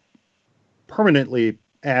 permanently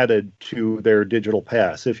added to their digital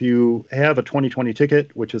pass. If you have a 2020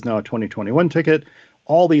 ticket, which is now a 2021 ticket,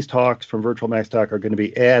 all these talks from Virtual MacStock are going to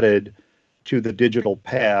be added to the digital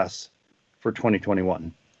pass for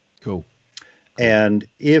 2021. Cool. And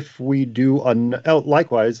if we do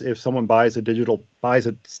likewise, if someone buys a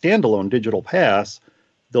standalone digital pass,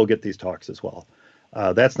 they'll get these talks as well.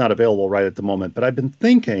 That's not available right at the moment, but I've been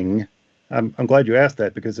thinking, I'm glad you asked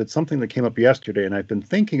that, because it's something that came up yesterday, and I've been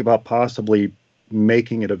thinking about possibly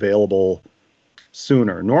making it available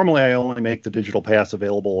sooner. Normally, I only make the digital pass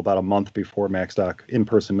available about a month before MaxDoc,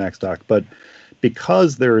 in-person MaxDoc, but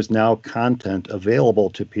because there is now content available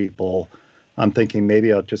to people, I'm thinking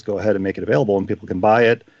maybe I'll just go ahead and make it available, and people can buy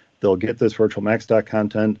it. They'll get this virtual MaxDoc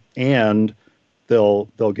content, and they'll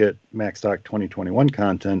get MaxDoc 2021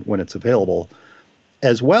 content when it's available,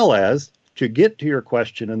 as well as, to get to your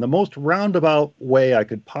question in the most roundabout way I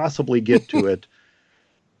could possibly get to it.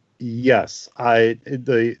 Yes,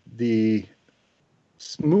 the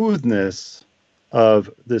smoothness of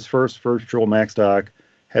this first virtual MaxDoc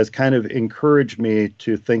has kind of encouraged me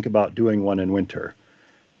to think about doing one in winter,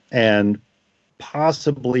 and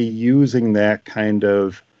possibly using that kind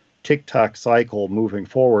of TikTok cycle moving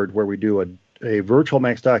forward, where we do a virtual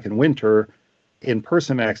MaxDoc in winter,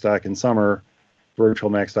 in-person MaxDoc in summer, virtual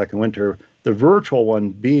MaxDoc in winter, the virtual one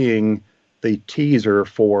being the teaser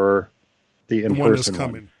for the in-person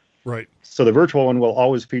one. Right. So the virtual one will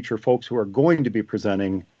always feature folks who are going to be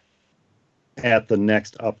presenting at the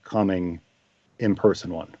next upcoming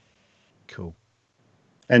in-person one. Cool.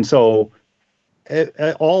 And so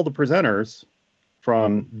all the presenters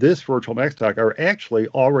from this virtual MaxDoc are actually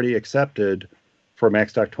already accepted for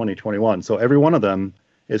MaxDoc 2021. So every one of them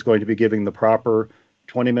is going to be giving the proper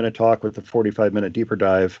 20-minute talk with the 45-minute deeper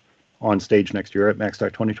dive on stage next year at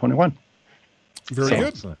MaxDoc 2021. Very good.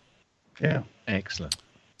 Excellent. Yeah. Excellent.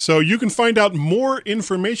 So you can find out more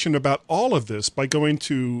information about all of this by going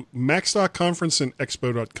to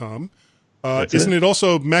maxdocconferenceandexpo.com. Isn't it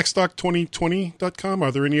also maxdoc2020.com?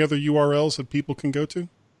 Are there any other URLs that people can go to?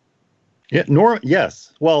 Yeah.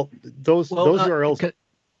 Yes. Well, those URLs.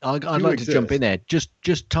 I'd like to jump in there. Just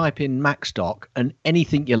type in MaxDoc and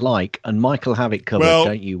anything you like, and Mike will have it covered. Well,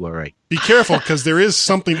 don't you worry. Be careful, because there is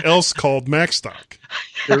something else called MaxDoc.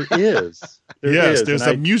 There is. There's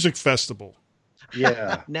a music festival.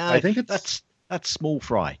 Yeah. No, I think it's that's small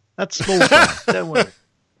fry. That's small fry. Don't worry.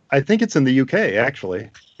 I think it's in the UK, actually.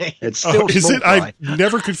 It's still is small it? fry. I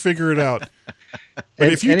never could figure it out. But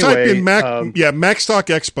And if you anyway, type in MaxDoc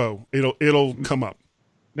Expo, it'll come up.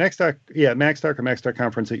 MaxDoc or MaxDoc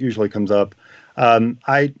Conference, it usually comes up.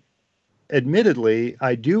 I admittedly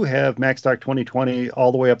do have MaxDoc 2020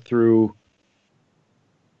 all the way up through.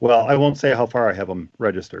 Well, I won't say how far I have them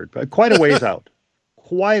registered, but quite a ways out.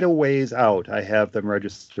 Quite a ways out, I have them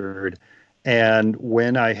registered. And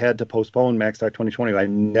when I had to postpone MaxDoc 2020, I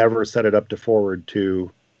never set it up to forward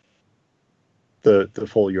to the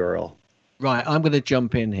full URL. Right, I'm going to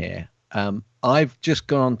jump in here. I've just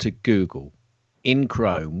gone to Google in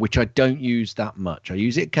Chrome, which I don't use that much. I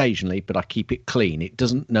use it occasionally, but I keep it clean. It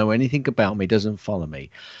doesn't know anything about me, doesn't follow me.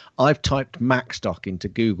 I've typed MaxDoc into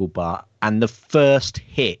Google bar, and the first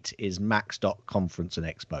hit is MaxDoc Conference and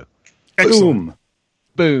Expo. Excellent.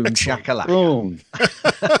 Boom, shakalaka. Boom.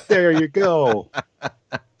 There you go.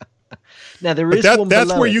 Now, there is one that's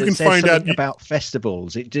below where it you that can says find out something about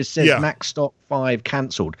festivals. It just says Yeah. MaxDoc 5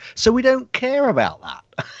 cancelled. So we don't care about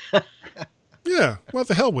that. Yeah, well,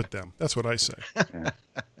 the hell with them. That's what I say.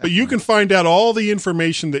 But you can find out all the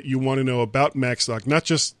information that you want to know about MaxDoc, not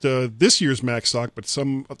just this year's MaxDoc,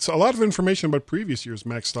 but a lot of information about previous year's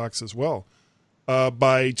MaxDocs as well,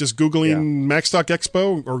 by just Googling MaxDoc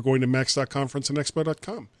Expo or going to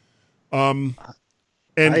maxdocconferenceandexpo.com.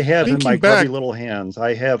 And I have in my back, grubby little hands,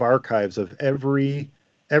 I have archives of every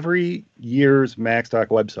year's MaxDoc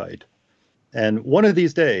website. And one of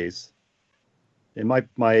these days, in my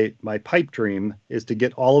pipe dream is to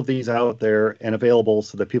get all of these out there and available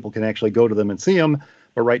so that people can actually go to them and see them.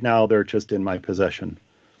 But right now, they're just in my possession.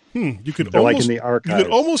 you could They're almost, like in the archives. You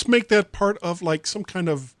could almost make that part of like some kind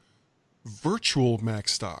of virtual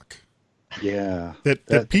MaxDoc Yeah.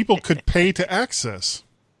 that people could pay to access.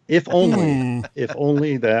 If only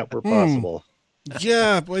that were possible.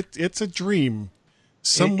 Yeah, but it's a dream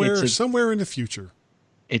somewhere in the future.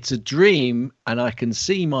 It's a dream, and I can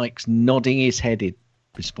see Mike's nodding his head in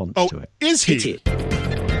response to it. Is he? Hit it.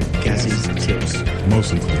 Gaz's tips.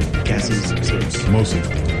 Mostly. Gaz's tips. Mostly.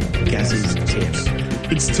 Gaz's tips.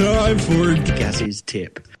 It's time for Gaz's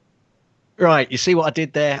tip. Right, you see what I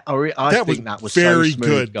did there? I think that was very so smooth,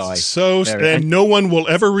 good. guys. And no one will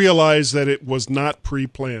ever realize that it was not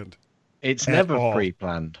pre-planned. It's at never all.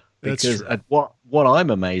 pre-planned. That's Because true. what I'm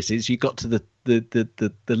amazed is you got to the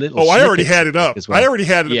little. Oh, I already snippet had it up. as well. I already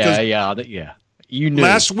had it. Yeah. You knew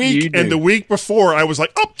Last week and the week before, I was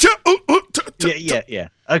like, Yeah.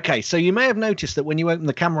 Okay, so you may have noticed that when you open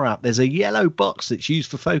the camera app, there's a yellow box that's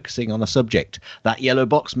used for focusing on a subject. That yellow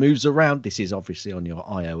box moves around. This is obviously on your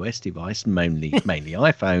iOS device, mainly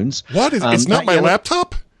iPhones. What? It's not my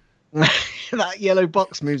laptop? that yellow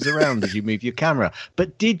box moves around as you move your camera.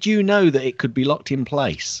 But did you know that it could be locked in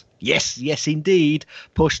place? Yes, indeed.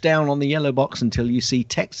 Push down on the yellow box until you see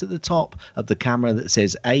text at the top of the camera that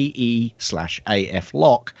says AE/AF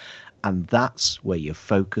lock, and that's where your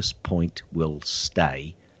focus point will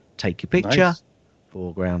stay. Take your picture, Nice.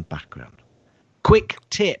 foreground, background. Quick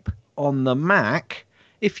tip on the Mac,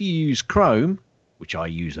 if you use Chrome, which I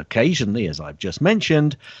use occasionally, as I've just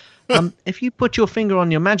mentioned, if you put your finger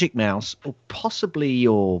on your Magic Mouse, or possibly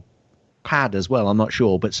your pad as well, I'm not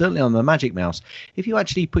sure, but certainly on the Magic Mouse, if you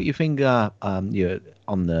actually put your finger on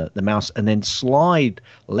the mouse and then slide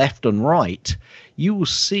left and right, you will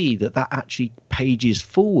see that actually pages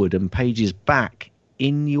forward and pages back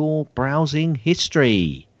in your browsing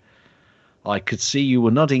history. I could see you were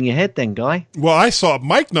nodding your head then, Guy. Well, I saw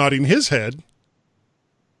Mike nodding his head.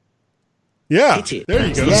 Yeah, there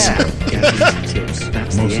you go.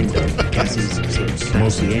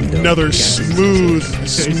 Another smooth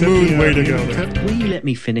way to go there. Will you let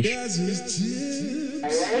me finish?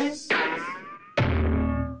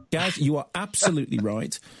 Gaz, you are absolutely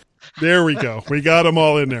right. There we go. We got them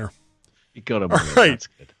all in there. You got them all right. That's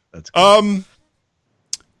good. That's good.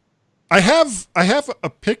 I have a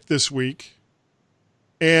pick this week,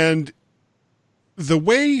 and the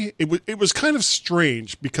way it was kind of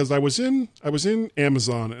strange because I was in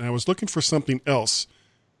Amazon and I was looking for something else,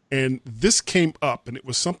 and this came up, and it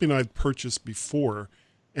was something I'd purchased before,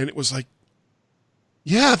 and it was like,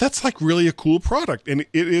 yeah, that's like really a cool product, and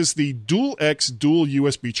it is the DualX dual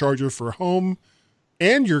USB charger for home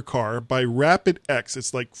and your car by RapidX.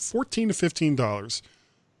 It's like $14 to $15.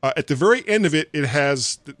 At the very end of it, it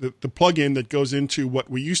has the plug-in that goes into what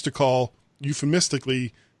we used to call,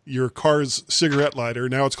 euphemistically, your car's cigarette lighter.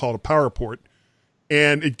 Now it's called a power port.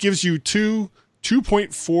 And it gives you two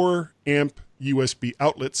 2.4 amp USB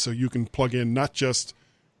outlets, so you can plug in not just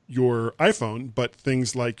your iPhone, but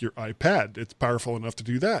things like your iPad. It's powerful enough to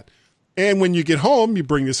do that. And when you get home, you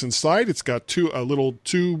bring this inside. It's got a little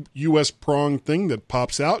two US prong thing that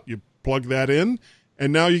pops out. You plug that in.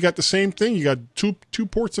 And now you got the same thing. You got two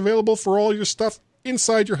ports available for all your stuff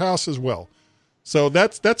inside your house as well. So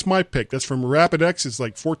that's my pick. That's from RapidX. It's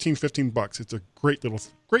like $14-15. It's a great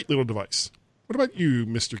little device. What about you,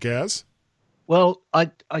 Mr. Gaz? Well, I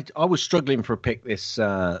was struggling for a pick this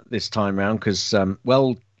time round because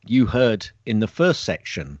you heard in the first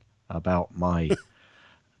section about my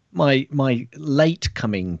late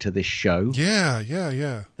coming to this show. Yeah.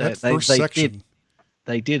 That first section.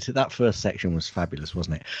 They did. That first section was fabulous,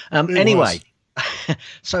 wasn't it? Anyway,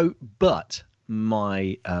 but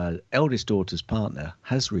my eldest daughter's partner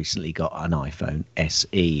has recently got an iPhone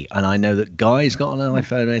SE, and I know that Guy's got an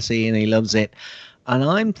iPhone SE and he loves it. And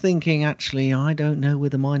I'm thinking, actually, I don't know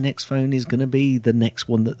whether my next phone is going to be the next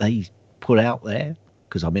one that they put out there,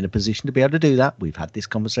 because I'm in a position to be able to do that. We've had this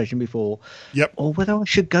conversation before. Yep. Or whether I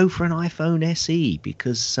should go for an iPhone SE,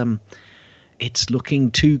 because it's looking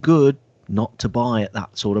too good not to buy at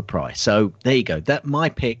that sort of price. So there you go. That my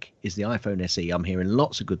pick is the iPhone SE. I'm hearing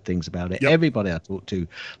lots of good things about it. Yep. Everybody I talk to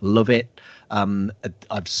love it. What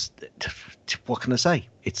can I say?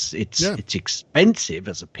 It's expensive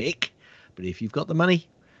as a pick, but if you've got the money,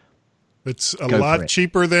 it's a lot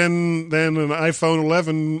cheaper than an iPhone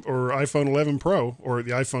 11 or iPhone 11 Pro or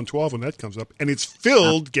the iPhone 12 when that comes up, and it's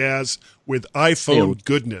filled, Gaz, with iPhone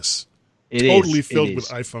goodness. It totally is filled with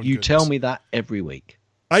iPhone. You goodness. Tell me that every week.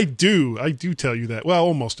 I do tell you that. Well,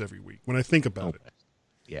 almost every week when I think about it.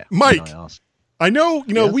 Yeah, Mike. I know.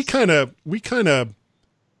 Yes? We kind of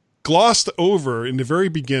glossed over in the very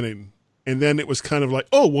beginning, and then it was kind of like,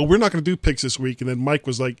 oh, well, we're not going to do picks this week, and then Mike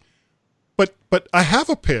was like, but I have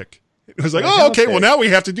a pick. It was like, oh, okay, well, now we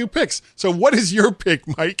have to do picks. So, what is your pick,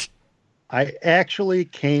 Mike? I actually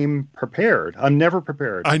came prepared. I'm never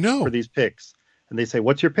prepared. I know for these picks. And they say,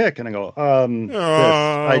 "What's your pick?" And I go,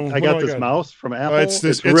 I got this mouse from Apple. It's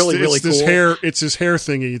really cool. It's this hair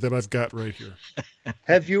thingy that I've got right here.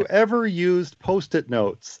 Have you ever used Post-it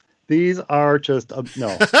notes? These are just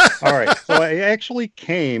no. All right. So I actually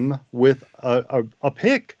came with a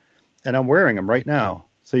pick, and I'm wearing them right now.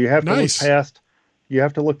 So you have to look past. You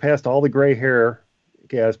have to look past all the gray hair,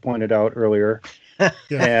 Gaz pointed out earlier.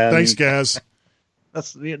 Yeah. Thanks, Gaz.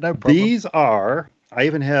 That's no problem. These are. I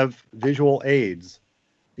even have visual aids.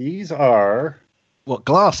 These are... What,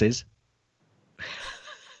 glasses?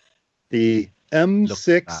 The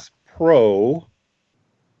M6 Pro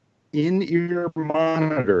in-ear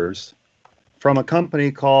monitors from a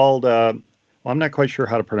company called... I'm not quite sure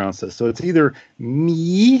how to pronounce this. So it's either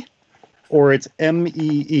Me or it's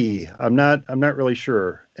MEE. I'm not really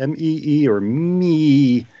sure. MEE or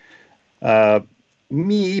Me.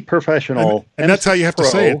 Me Professional. And that's how you have to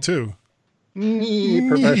say it, too.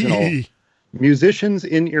 Professional. Musicians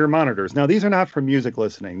in-ear monitors. Now, these are not for music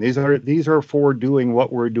listening. These are for doing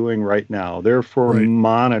what we're doing right now. They're for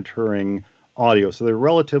monitoring audio. So they're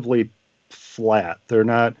relatively flat. You're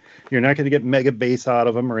not going to get mega bass out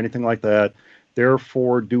of them or anything like that. They're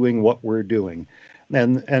for doing what we're doing.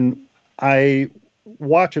 And I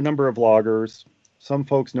watch a number of vloggers. Some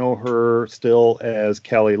folks know her still as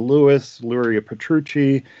Callie Lewis, Luria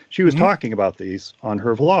Petrucci. She was talking about these on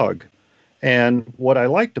her vlog. And what I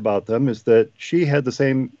liked about them is that she had the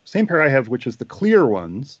same pair I have, which is the clear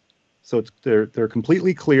ones. So they're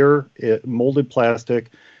completely clear, molded plastic,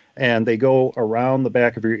 and they go around the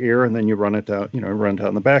back of your ear, and then you run it down, run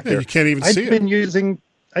down the back there. You can't even see it.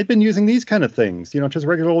 I've been using these kind of things, just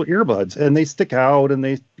regular old earbuds, and they stick out, and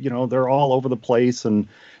they're all over the place, and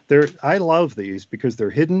I love these because they're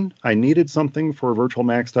hidden. I needed something for Virtual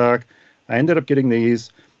Max Dock. I ended up getting these.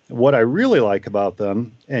 What I really like about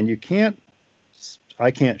them, and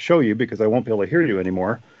I can't show you because I won't be able to hear you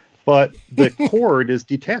anymore, but the cord is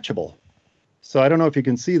detachable. So I don't know if you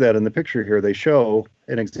can see that in the picture here. They show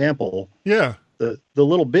an example. Yeah. The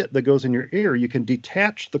little bit that goes in your ear, you can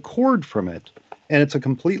detach the cord from it. And it's a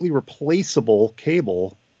completely replaceable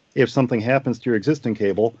cable if something happens to your existing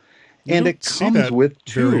cable. And it comes with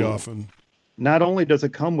very often. Not only does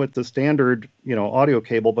it come with the standard, audio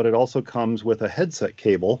cable, but it also comes with a headset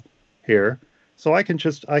cable here. So I can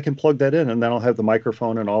plug that in, and then I'll have the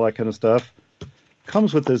microphone and all that kind of stuff.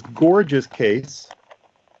 Comes with this gorgeous case,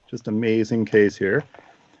 just amazing case here.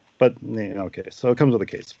 But okay, so it comes with a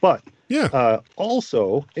case. But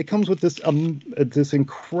also it comes with this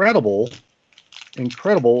incredible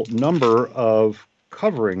number of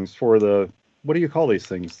coverings for the, what do you call these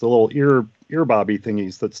things? The little ear bobby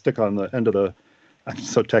thingies that stick on the end of the. I'm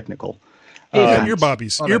so technical. Ear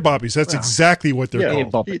bobbies. That's exactly what they're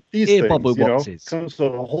called. These things, comes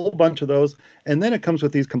with a whole bunch of those, and then it comes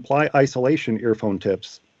with these Comply isolation earphone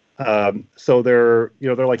tips. So they're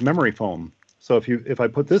like memory foam. So if I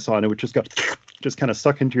put this on, it would just kind of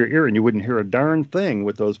suck into your ear, and you wouldn't hear a darn thing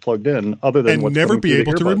with those plugged in, other than what's never going be through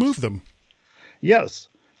able the to earbuds. remove them. Yes.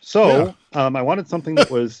 So I wanted something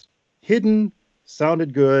that was hidden,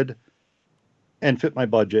 sounded good, and fit my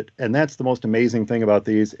budget. And that's the most amazing thing about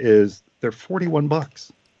these is they're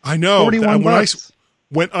 $41. I know. $41.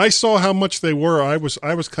 When I saw how much they were, I was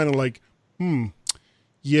kind of like,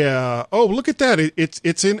 yeah. Oh, look at that!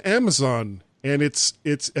 It's in Amazon, and it's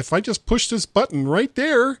if I just push this button right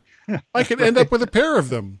there, I could end up with a pair of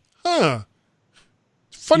them. Huh?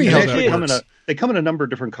 Funny how that works. They come in a number of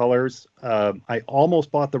different colors. I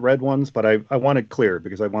almost bought the red ones, but I wanted clear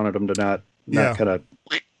because I wanted them to not kind of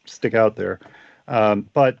stick out there.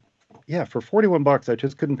 But yeah, for $41, I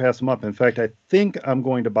just couldn't pass them up. In fact, I think I'm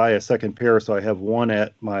going to buy a second pair, so I have one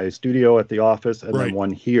at my studio at the office and then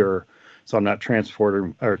one here, so I'm not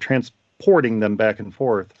transporting them back and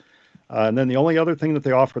forth. And then the only other thing that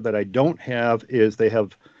they offer that I don't have is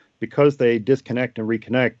because they disconnect and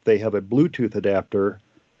reconnect, they have a Bluetooth adapter.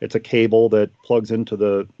 It's a cable that plugs into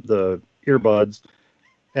the earbuds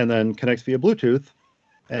and then connects via Bluetooth.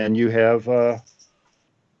 And you have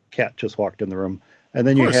Cat just walked in the room. And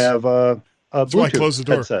then you have a Bluetooth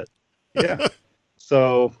headset. Yeah.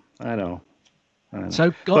 So I know.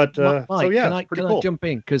 So, Mike, can I jump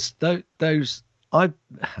in? Because those I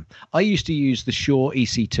used to use the Shure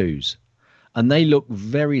EC2s, and they look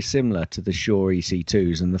very similar to the Shure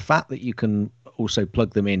EC2s. And the fact that you can also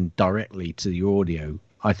plug them in directly to your audio,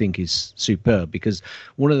 I think, is superb. Because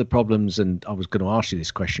one of the problems, and I was going to ask you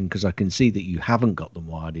this question because I can see that you haven't got them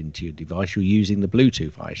wired into your device. You're using the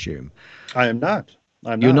Bluetooth, I assume. I am not.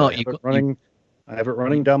 You're not. I have it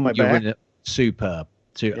running down my back. Superb.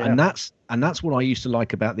 And that's what I used to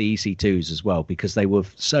like about the EC2s as well, because they were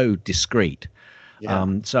so discreet. Yeah.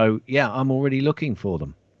 I'm already looking for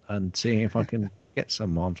them and seeing if I can get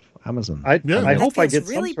some on Amazon. I hope I get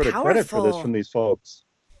some sort of credit for this from these folks.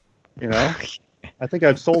 I think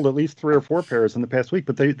I've sold at least 3 or 4 pairs in the past week,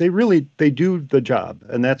 but they really do the job,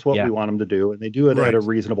 and that's what we want them to do, and they do it at a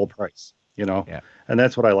reasonable price. And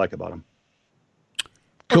that's what I like about them.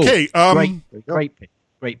 Cool. Okay.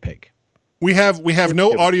 Great pick. We have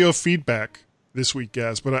no audio feedback this week,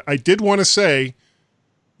 Gaz, but I did want to say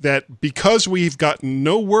that because we've gotten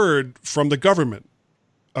no word from the government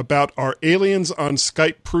about our aliens on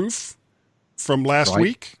Skype proof from last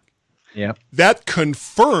week, that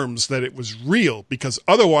confirms that it was real, because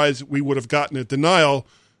otherwise we would have gotten a denial,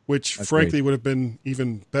 which frankly would have been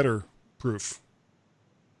even better proof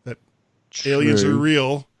that aliens are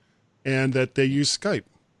real and that they use Skype.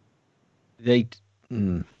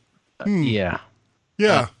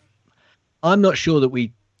 I'm not sure that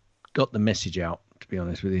we got the message out, to be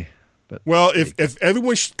honest with you. But Well, if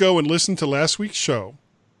everyone should go and listen to last week's show,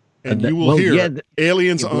 and you will well, hear yeah,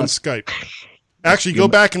 aliens yeah, on well, Skype. Actually, go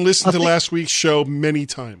back and listen to last week's show many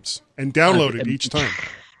times and download it each time.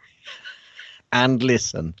 And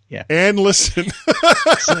listen. Yeah. And listen.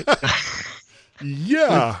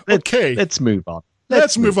 Yeah. Okay. Let's move on.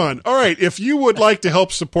 Let's move on. All right. If you would like to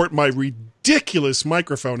help support my ridiculous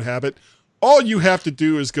microphone habit, all you have to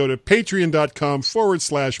do is go to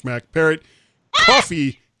patreon.com/MacParrot,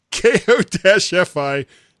 coffee,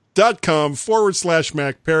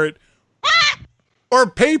 ko-fi.com/MacParrot, or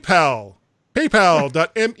PayPal,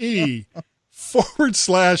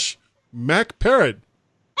 paypal.me/MacParrot.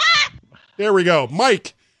 There we go.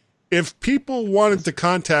 Mike, if people wanted to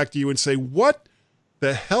contact you and say, what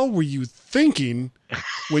the hell were you thinking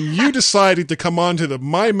when you decided to come on to the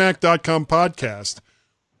mymac.com podcast,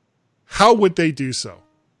 how would they do so?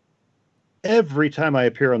 Every time I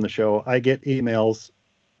appear on the show, I get emails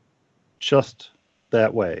just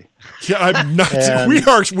that way. Yeah, I'm not.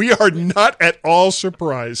 We are not at all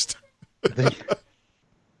surprised.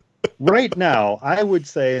 Right now, I would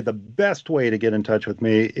say the best way to get in touch with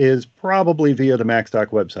me is probably via the MacStock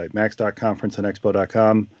website,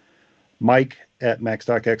 macs.conferenceandexpo.com, Mike at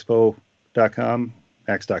macs.expo.com,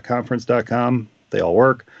 macs.conference.com. They all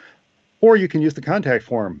work. Or you can use the contact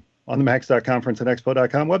form on the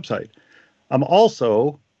macs.conferenceandexpo.com website. I'm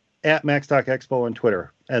also at macs.expo on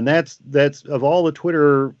Twitter. And that's of all the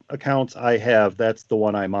Twitter accounts I have, that's the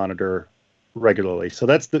one I monitor regularly. So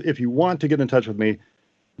if you want to get in touch with me,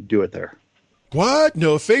 do it there. What?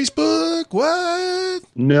 No Facebook? What?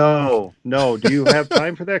 No. Do you have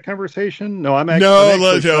time for that conversation? No, I'm no.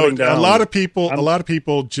 actually shutting down. A lot of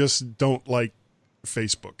people just don't like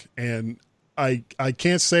Facebook, and I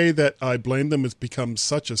can't say that I blame them. It's become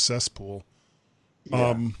such a cesspool.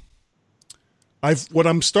 Yeah. What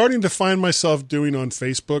I'm starting to find myself doing on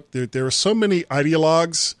Facebook, there are so many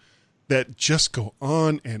ideologues that just go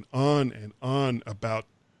on and on and on about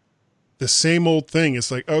the same old thing. It's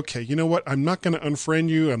like, okay, you know what? I'm not going to unfriend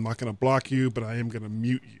you. I'm not going to block you, but I am going to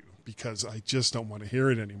mute you because I just don't want to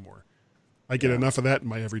hear it anymore. I get enough of that in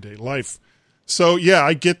my everyday life. So yeah,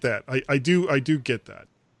 I get that. I do get that.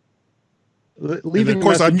 And of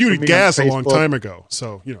course, I muted Gaz a long time ago.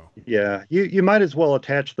 So, you know. Yeah, you might as well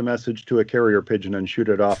attach the message to a carrier pigeon and shoot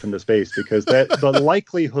it off into space, because the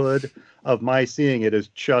likelihood of my seeing it is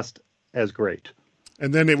just as great.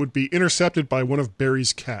 And then it would be intercepted by one of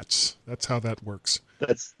Barry's cats. That's how that works.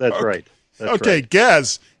 That's right. That's okay, right.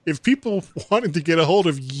 Gaz, if people wanted to get a hold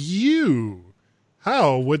of you,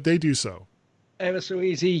 how would they do so? Ever so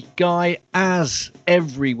easy, Guy. As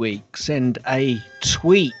every week, send a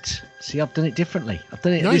tweet. See, I've done it differently.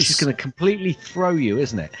 Nice. This is going to completely throw you,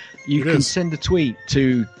 isn't it? You can send a tweet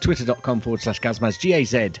to twitter.com/Gazmaz,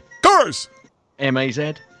 G-A-Z. Cars!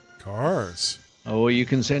 M-A-Z. Cars. Or you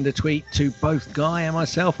can send a tweet to both Guy and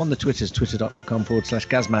myself on the Twitters,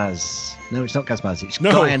 twitter.com/Gazmaz. No, it's not Gazmaz. It's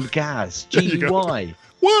Guy and Gaz. G-Y.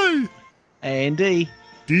 Y. A-N-D.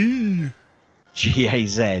 D.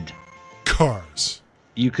 G-A-Z. Cars.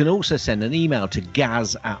 You can also send an email to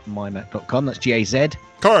gaz@mymac.com. That's G-A-Z.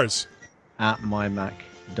 Cars. @mymac.com.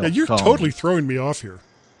 Yeah, you're totally throwing me off here.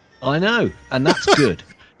 I know, and that's good.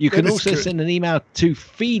 You can That is also good. send an email to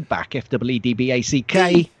feedback,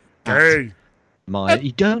 FWDBACK. Hey.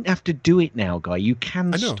 You don't have to do it now, Guy. You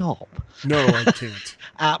can stop. No, I can't.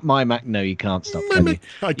 At mymac, no, you can't stop, can you?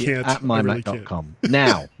 I can't. At I really mymac.com.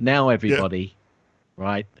 Now, everybody,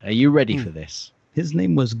 right? Are you ready for this? His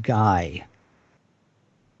name was Guy.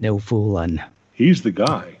 No fooling. He's the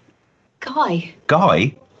guy. Guy.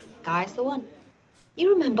 Guy? Guy's the one.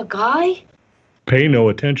 You remember Guy? Pay no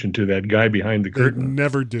attention to that guy behind the curtain.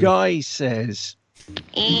 Never do. Guy says,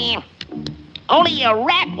 Only a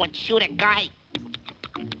rat would shoot a guy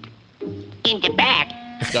in the back.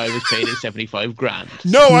 Guy was paid at 75 grand.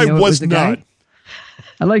 No, You I know it was the not. guy?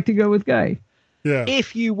 I like to go with Guy. Yeah.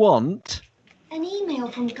 If you want, An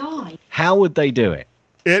email from Guy. how would they do it?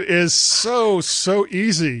 It is so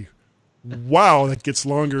easy. Wow, that gets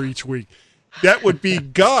longer each week. That would be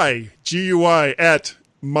Guy, G-U-I, at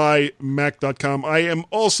mymac.com. I am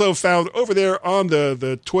also found over there on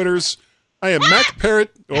the Twitters. I am Mac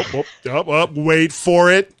Parrot. Wait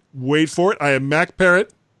for it. I am Mac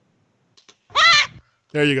Parrot.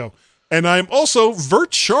 There you go. And I'm also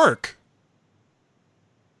Vert Shark.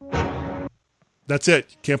 That's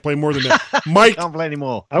it. Can't play more than that. Mike, Can't play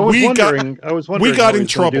anymore. I was we wondering. we got how in he's gonna do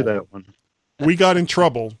trouble. that one. We got in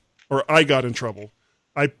trouble, or I got in trouble.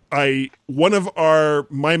 One of our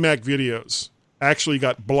MyMac videos actually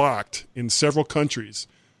got blocked in several countries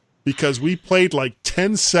because we played like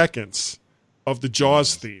 10 seconds of the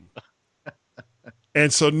Jaws theme.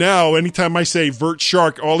 And so now, anytime I say Vert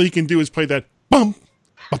Shark, all he can do is play that bum,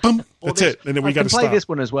 bum. That's it. And then we got to stop. I can play this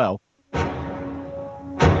one as well.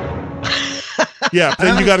 Yeah,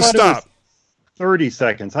 then you got to stop. 30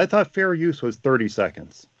 seconds. I thought fair use was 30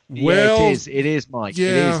 seconds. Well, it is, Mike. Yeah.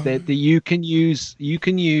 It is that you can use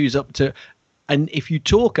up to, and if you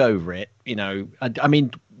talk over it, I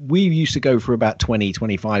mean, we used to go for about 20,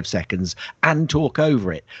 25 seconds and talk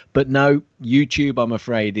over it. But no, YouTube, I'm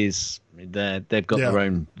afraid, they've got their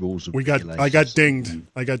own rules of regulations. I got dinged.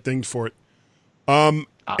 I got dinged for it. And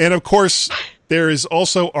of course, there is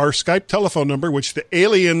also our Skype telephone number, which the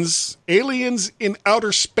aliens in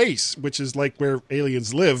outer space, which is like where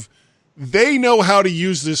aliens live, they know how to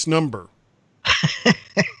use this number.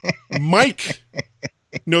 Mike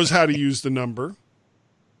knows how to use the number.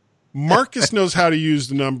 Marcus knows how to use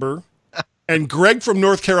the number. And Greg from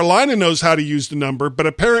North Carolina knows how to use the number, but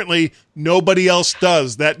apparently nobody else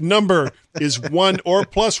does. That number is 1 or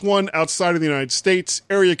 +1 outside of the United States.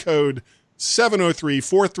 Area code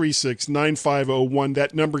 703-436-9501.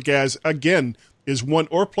 That number, Gaz, again, is 1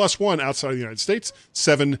 or +1 outside of the United States.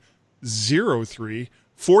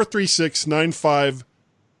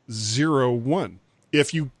 703-436-9501.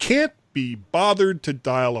 If you can't be bothered to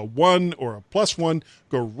dial a 1 or a +1,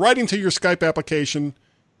 go right into your Skype application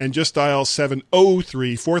and just dial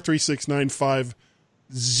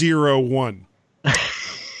 703-436-9501.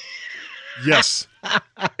 Yes.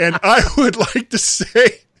 And I would like to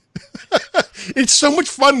say, it's so much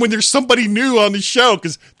fun when there's somebody new on the show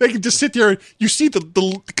because they can just sit there and you see the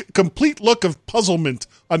complete look of puzzlement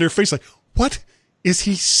on their face. Like, what is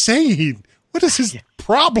he saying? What is his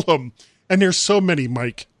problem? And there's so many,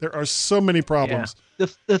 Mike. There are so many problems. Yeah.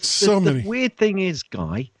 The weird thing is,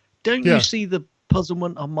 Guy, don't you see the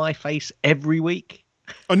puzzlement on my face every week?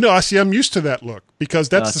 Oh, no, I see. I'm used to that look because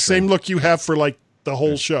that's the same look you have for like the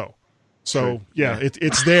whole show. So,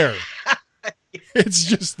 it's there. It's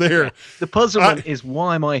just there. The puzzlement is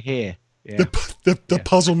why am I here? Yeah. The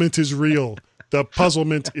puzzlement is real. The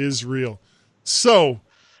puzzlement is real. So,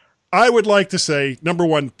 I would like to say, number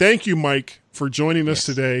one, thank you, Mike, for joining us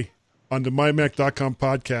today on the MyMac.com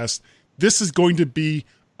podcast. This is going to be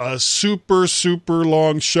a super, super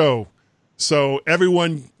long show. So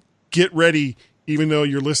everyone get ready, even though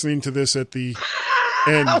you're listening to this at the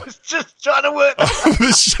end. I was just trying to work of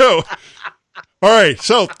the show. All right.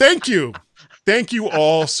 So thank you. Thank you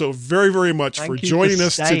all so very, very much for joining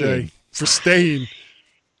us today, for staying.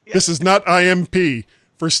 This is not IMP.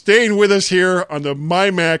 For staying with us here on the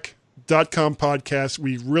MyMac.com podcast.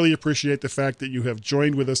 We really appreciate the fact that you have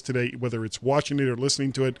joined with us today, whether it's watching it or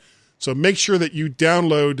listening to it. So make sure that you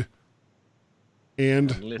download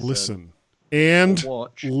and listen. And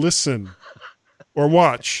listen or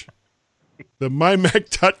watch the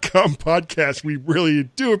MyMac.com podcast. We really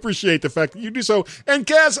do appreciate the fact that you do so. And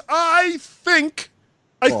Gaz, I think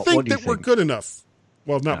that we're good enough.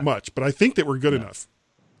 Well, not much, but I think that we're good enough.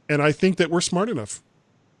 And I think that we're smart enough.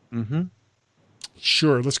 Mm-hmm.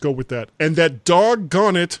 Sure, let's go with that. And that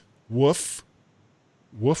doggone it, woof,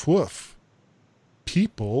 woof, woof.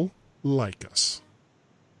 People like us.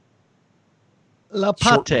 La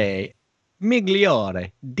parte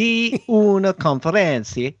migliore di una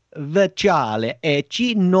conferenza virtuale è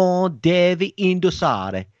chi non deve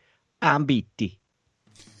indossare ambiti.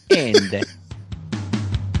 End.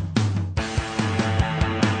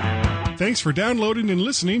 Thanks for downloading and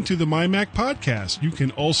listening to the MyMac Podcast. You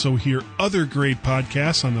can also hear other great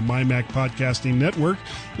podcasts on the MyMac Podcasting Network,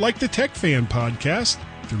 like the Tech Fan Podcast,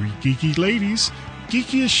 Three Geeky Ladies,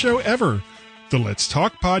 Geekiest Show Ever, the Let's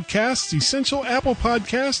Talk Podcast, Essential Apple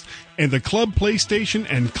Podcast, and the Club PlayStation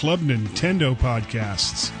and Club Nintendo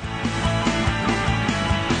Podcasts.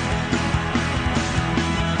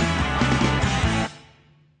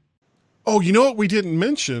 Oh, you know what we didn't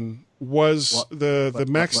mention was the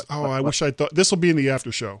Max. I wish I thought this will be in the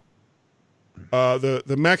after show. The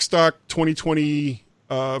MacStock 2020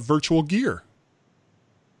 virtual gear.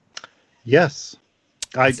 Yes,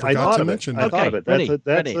 I thought of it. I thought of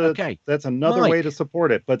it. That's another way to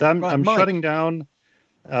support it. But I'm shutting down.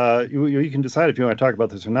 You can decide if you want to talk about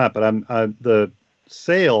this or not. But the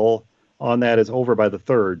sale on that is over by the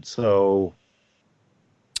 3rd. So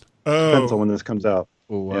depends on when this comes out.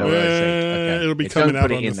 It'll be coming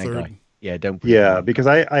out on the 3rd. Yeah, don't. Because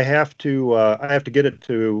I have to get it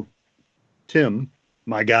to Tim,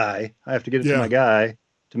 my guy. I have to get it to my guy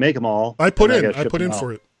to make them all. I put in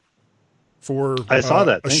for it. For I saw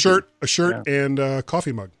that a shirt and a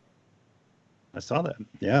coffee mug. I saw that.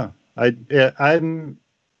 Yeah, that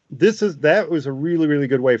was a really, really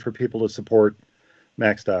good way for people to support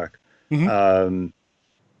MacStock. Mm-hmm.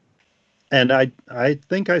 And I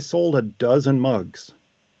think I sold a dozen mugs.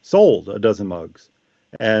 Sold a dozen mugs.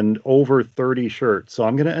 And over 30 shirts. So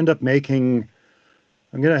I'm going to end up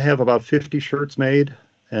I'm going to have about 50 shirts made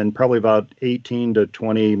and probably about 18 to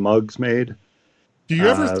 20 mugs made. Do you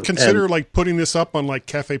ever consider like putting this up on like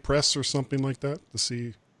Cafe Press or something like that to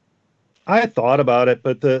see? I thought about it,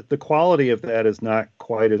 but the quality of that is not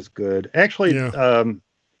quite as good. Actually,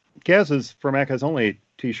 Gaz's Formac Only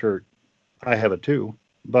t-shirt, I have it too,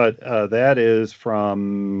 but that is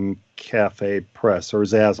from Cafe Press or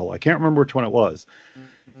Zazzle. I can't remember which one it was,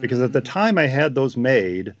 because at the time I had those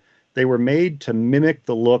made, they were made to mimic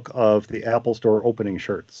the look of the Apple Store opening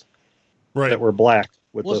shirts, right? That were black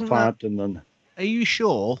with Wasn't the font and then. Are you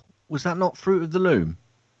sure? Was that not Fruit of the Loom?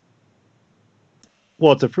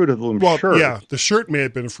 Well, it's a Fruit of the Loom shirt. Yeah, the shirt may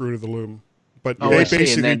have been a Fruit of the Loom, but Oh, they I see, and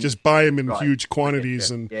basically then- just buy them in Right. huge quantities,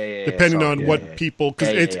 and Yeah, depending sorry, on yeah, what yeah. people, because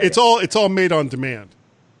Yeah, it's all made on demand.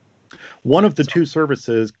 One of the two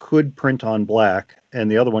services could print on black, and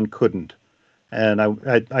the other one couldn't. And I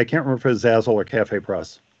can't remember if it was Zazzle or Cafe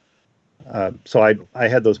Press. So I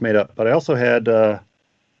had those made up, but I also had a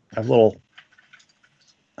little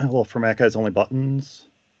Formac Only buttons.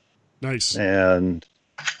 Nice. And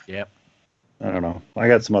Yep. I don't know. I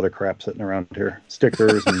got some other crap sitting around here,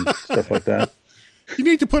 stickers and stuff like that. You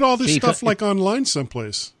need to put all this See, stuff like online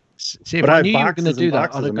someplace. See, if But I I knew have you were going to boxes do and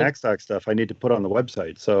that, boxes of MacStock stuff I need to put on the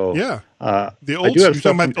website. So Yeah, the I old do have you're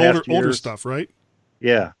stuff talking from about past older years. stuff, right?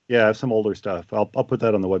 Yeah, I have some older stuff. I'll put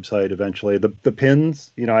that on the website eventually. The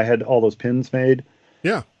pins, I had all those pins made.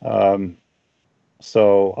 Yeah.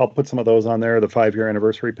 So I'll put some of those on there, the 5-year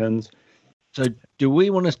anniversary pins. So do we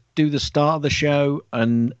want to do the start of the show?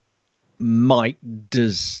 And Mike,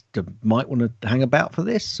 does Mike want to hang about for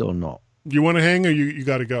this or not? You want to hang, or you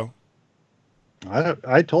got to go?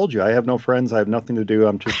 I told you, I have no friends. I have nothing to do.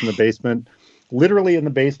 I'm just in the basement, literally in the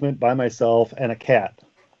basement by myself, and a cat.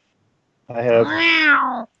 I have.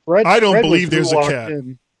 Fred, I don't Fred believe was who there's a walked cat.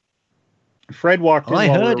 in. Fred walked in I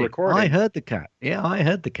while we heard were it. recording. I heard the cat. Yeah, I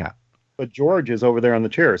heard the cat. But George is over there on the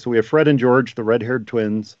chair. So we have Fred and George, the red-haired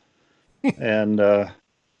twins, and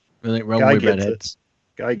Nothing wrong Guy with gets redheads.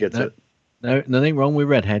 Guy gets No. it. No, nothing wrong with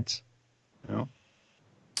redheads. No.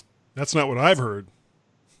 That's not what I've heard.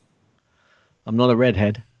 I'm not a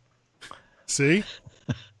redhead. See?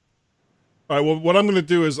 All right. Well, what I'm going to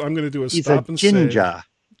do is He's stop a and ginger. say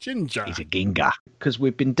ginger. He's a ginga. Because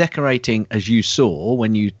we've been decorating, as you saw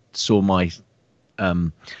when you saw my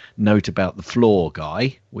note about the floor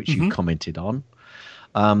guy, which you commented on.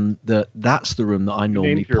 That's the room that I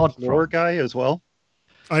normally Named your pod floor from. guy as well.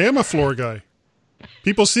 I am a floor guy.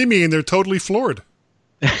 People see me and they're totally floored.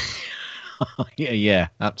 yeah,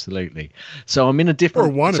 absolutely. So I'm in a different.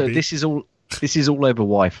 Or wannabe. So this is all over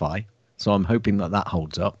Wi-Fi. So I'm hoping that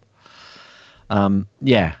holds up.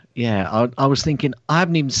 Yeah. I was thinking I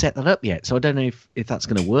haven't even set that up yet, so I don't know if that's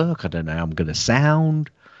going to work. I don't know how I'm going to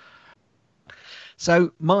sound.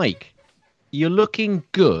 So Mike, you're looking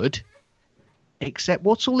good, except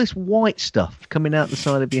what's all this white stuff coming out the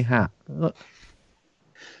side of your hat? Look.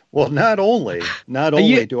 Well, not only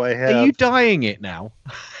do I have. Are you dyeing it now?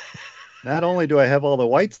 Not only do I have all the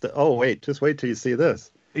white stuff. Oh, wait, just wait till you see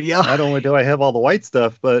this. Yeah. Not only do I have all the white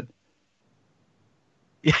stuff, but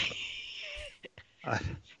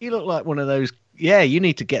You look like one of those. Yeah, you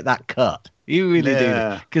need to get that cut. You really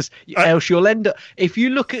Yeah. do, because else you'll end up. If you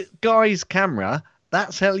look at Guy's camera,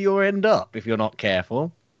 that's how you'll end up if you're not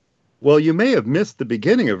careful. well, you may have missed the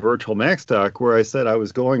beginning of Virtual Max Talk where I said I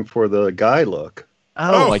was going for the guy look.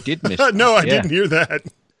 Oh, I did miss. No, I that, yeah. didn't hear that.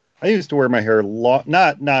 I used to wear my hair long,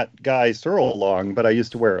 not Guy Searle long, but I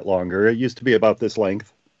used to wear it longer. It used to be about this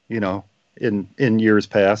length, in years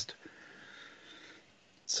past.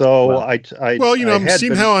 So Well- I'm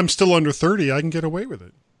seeing how I'm still under 30. I can get away with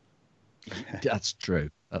it. That's true.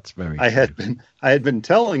 That's very. I true. had been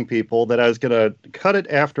telling people that I was going to cut it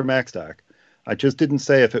after MaxDoc. I just didn't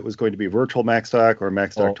say if it was going to be Virtual MaxDoc or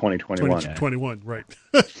MaxDoc 2021. 2021, right.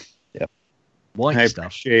 White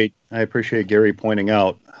stuff. I appreciate Gary pointing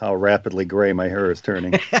out how rapidly gray my hair is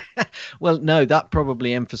turning. Well, no, that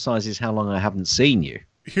probably emphasizes how long I haven't seen you.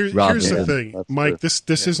 Here's Rather the than- thing, That's Mike. This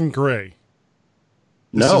isn't gray.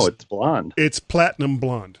 No, is- it's blonde. It's platinum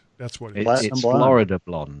blonde. That's what it is. Platinum It's blonde. Florida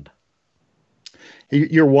blonde.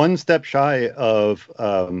 You're one step shy of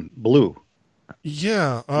blue.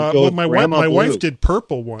 Yeah. go Well, my Grandma wife Blue. did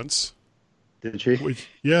purple once. Did she?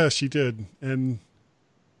 Yeah, she did. And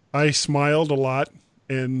I smiled a lot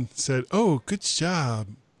and said, "Oh, good job,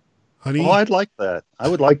 honey." Oh, I'd like that. I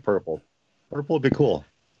would like purple. Purple would be cool.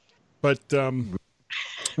 But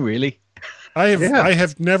Really? I Yeah.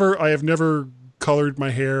 have never colored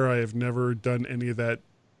my hair. I have never done any of that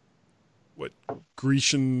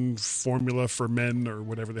Grecian formula for men or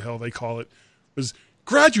whatever the hell they call it was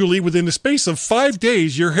gradually within the space of 5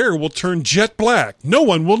 days, your hair will turn jet black. No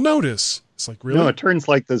one will notice. It's like, really? No, it turns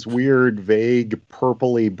like this weird, vague,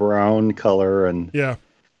 purpley brown color. And yeah.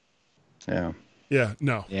 No.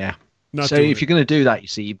 Yeah. Not so doing if you're going to do that, you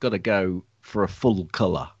see, you've got to go for a full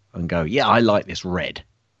color and go, yeah, I like this red.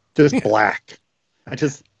 Just black.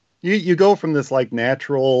 You go from this like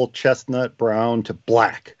natural chestnut brown to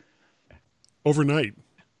black overnight.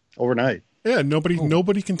 Yeah,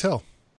 nobody can tell.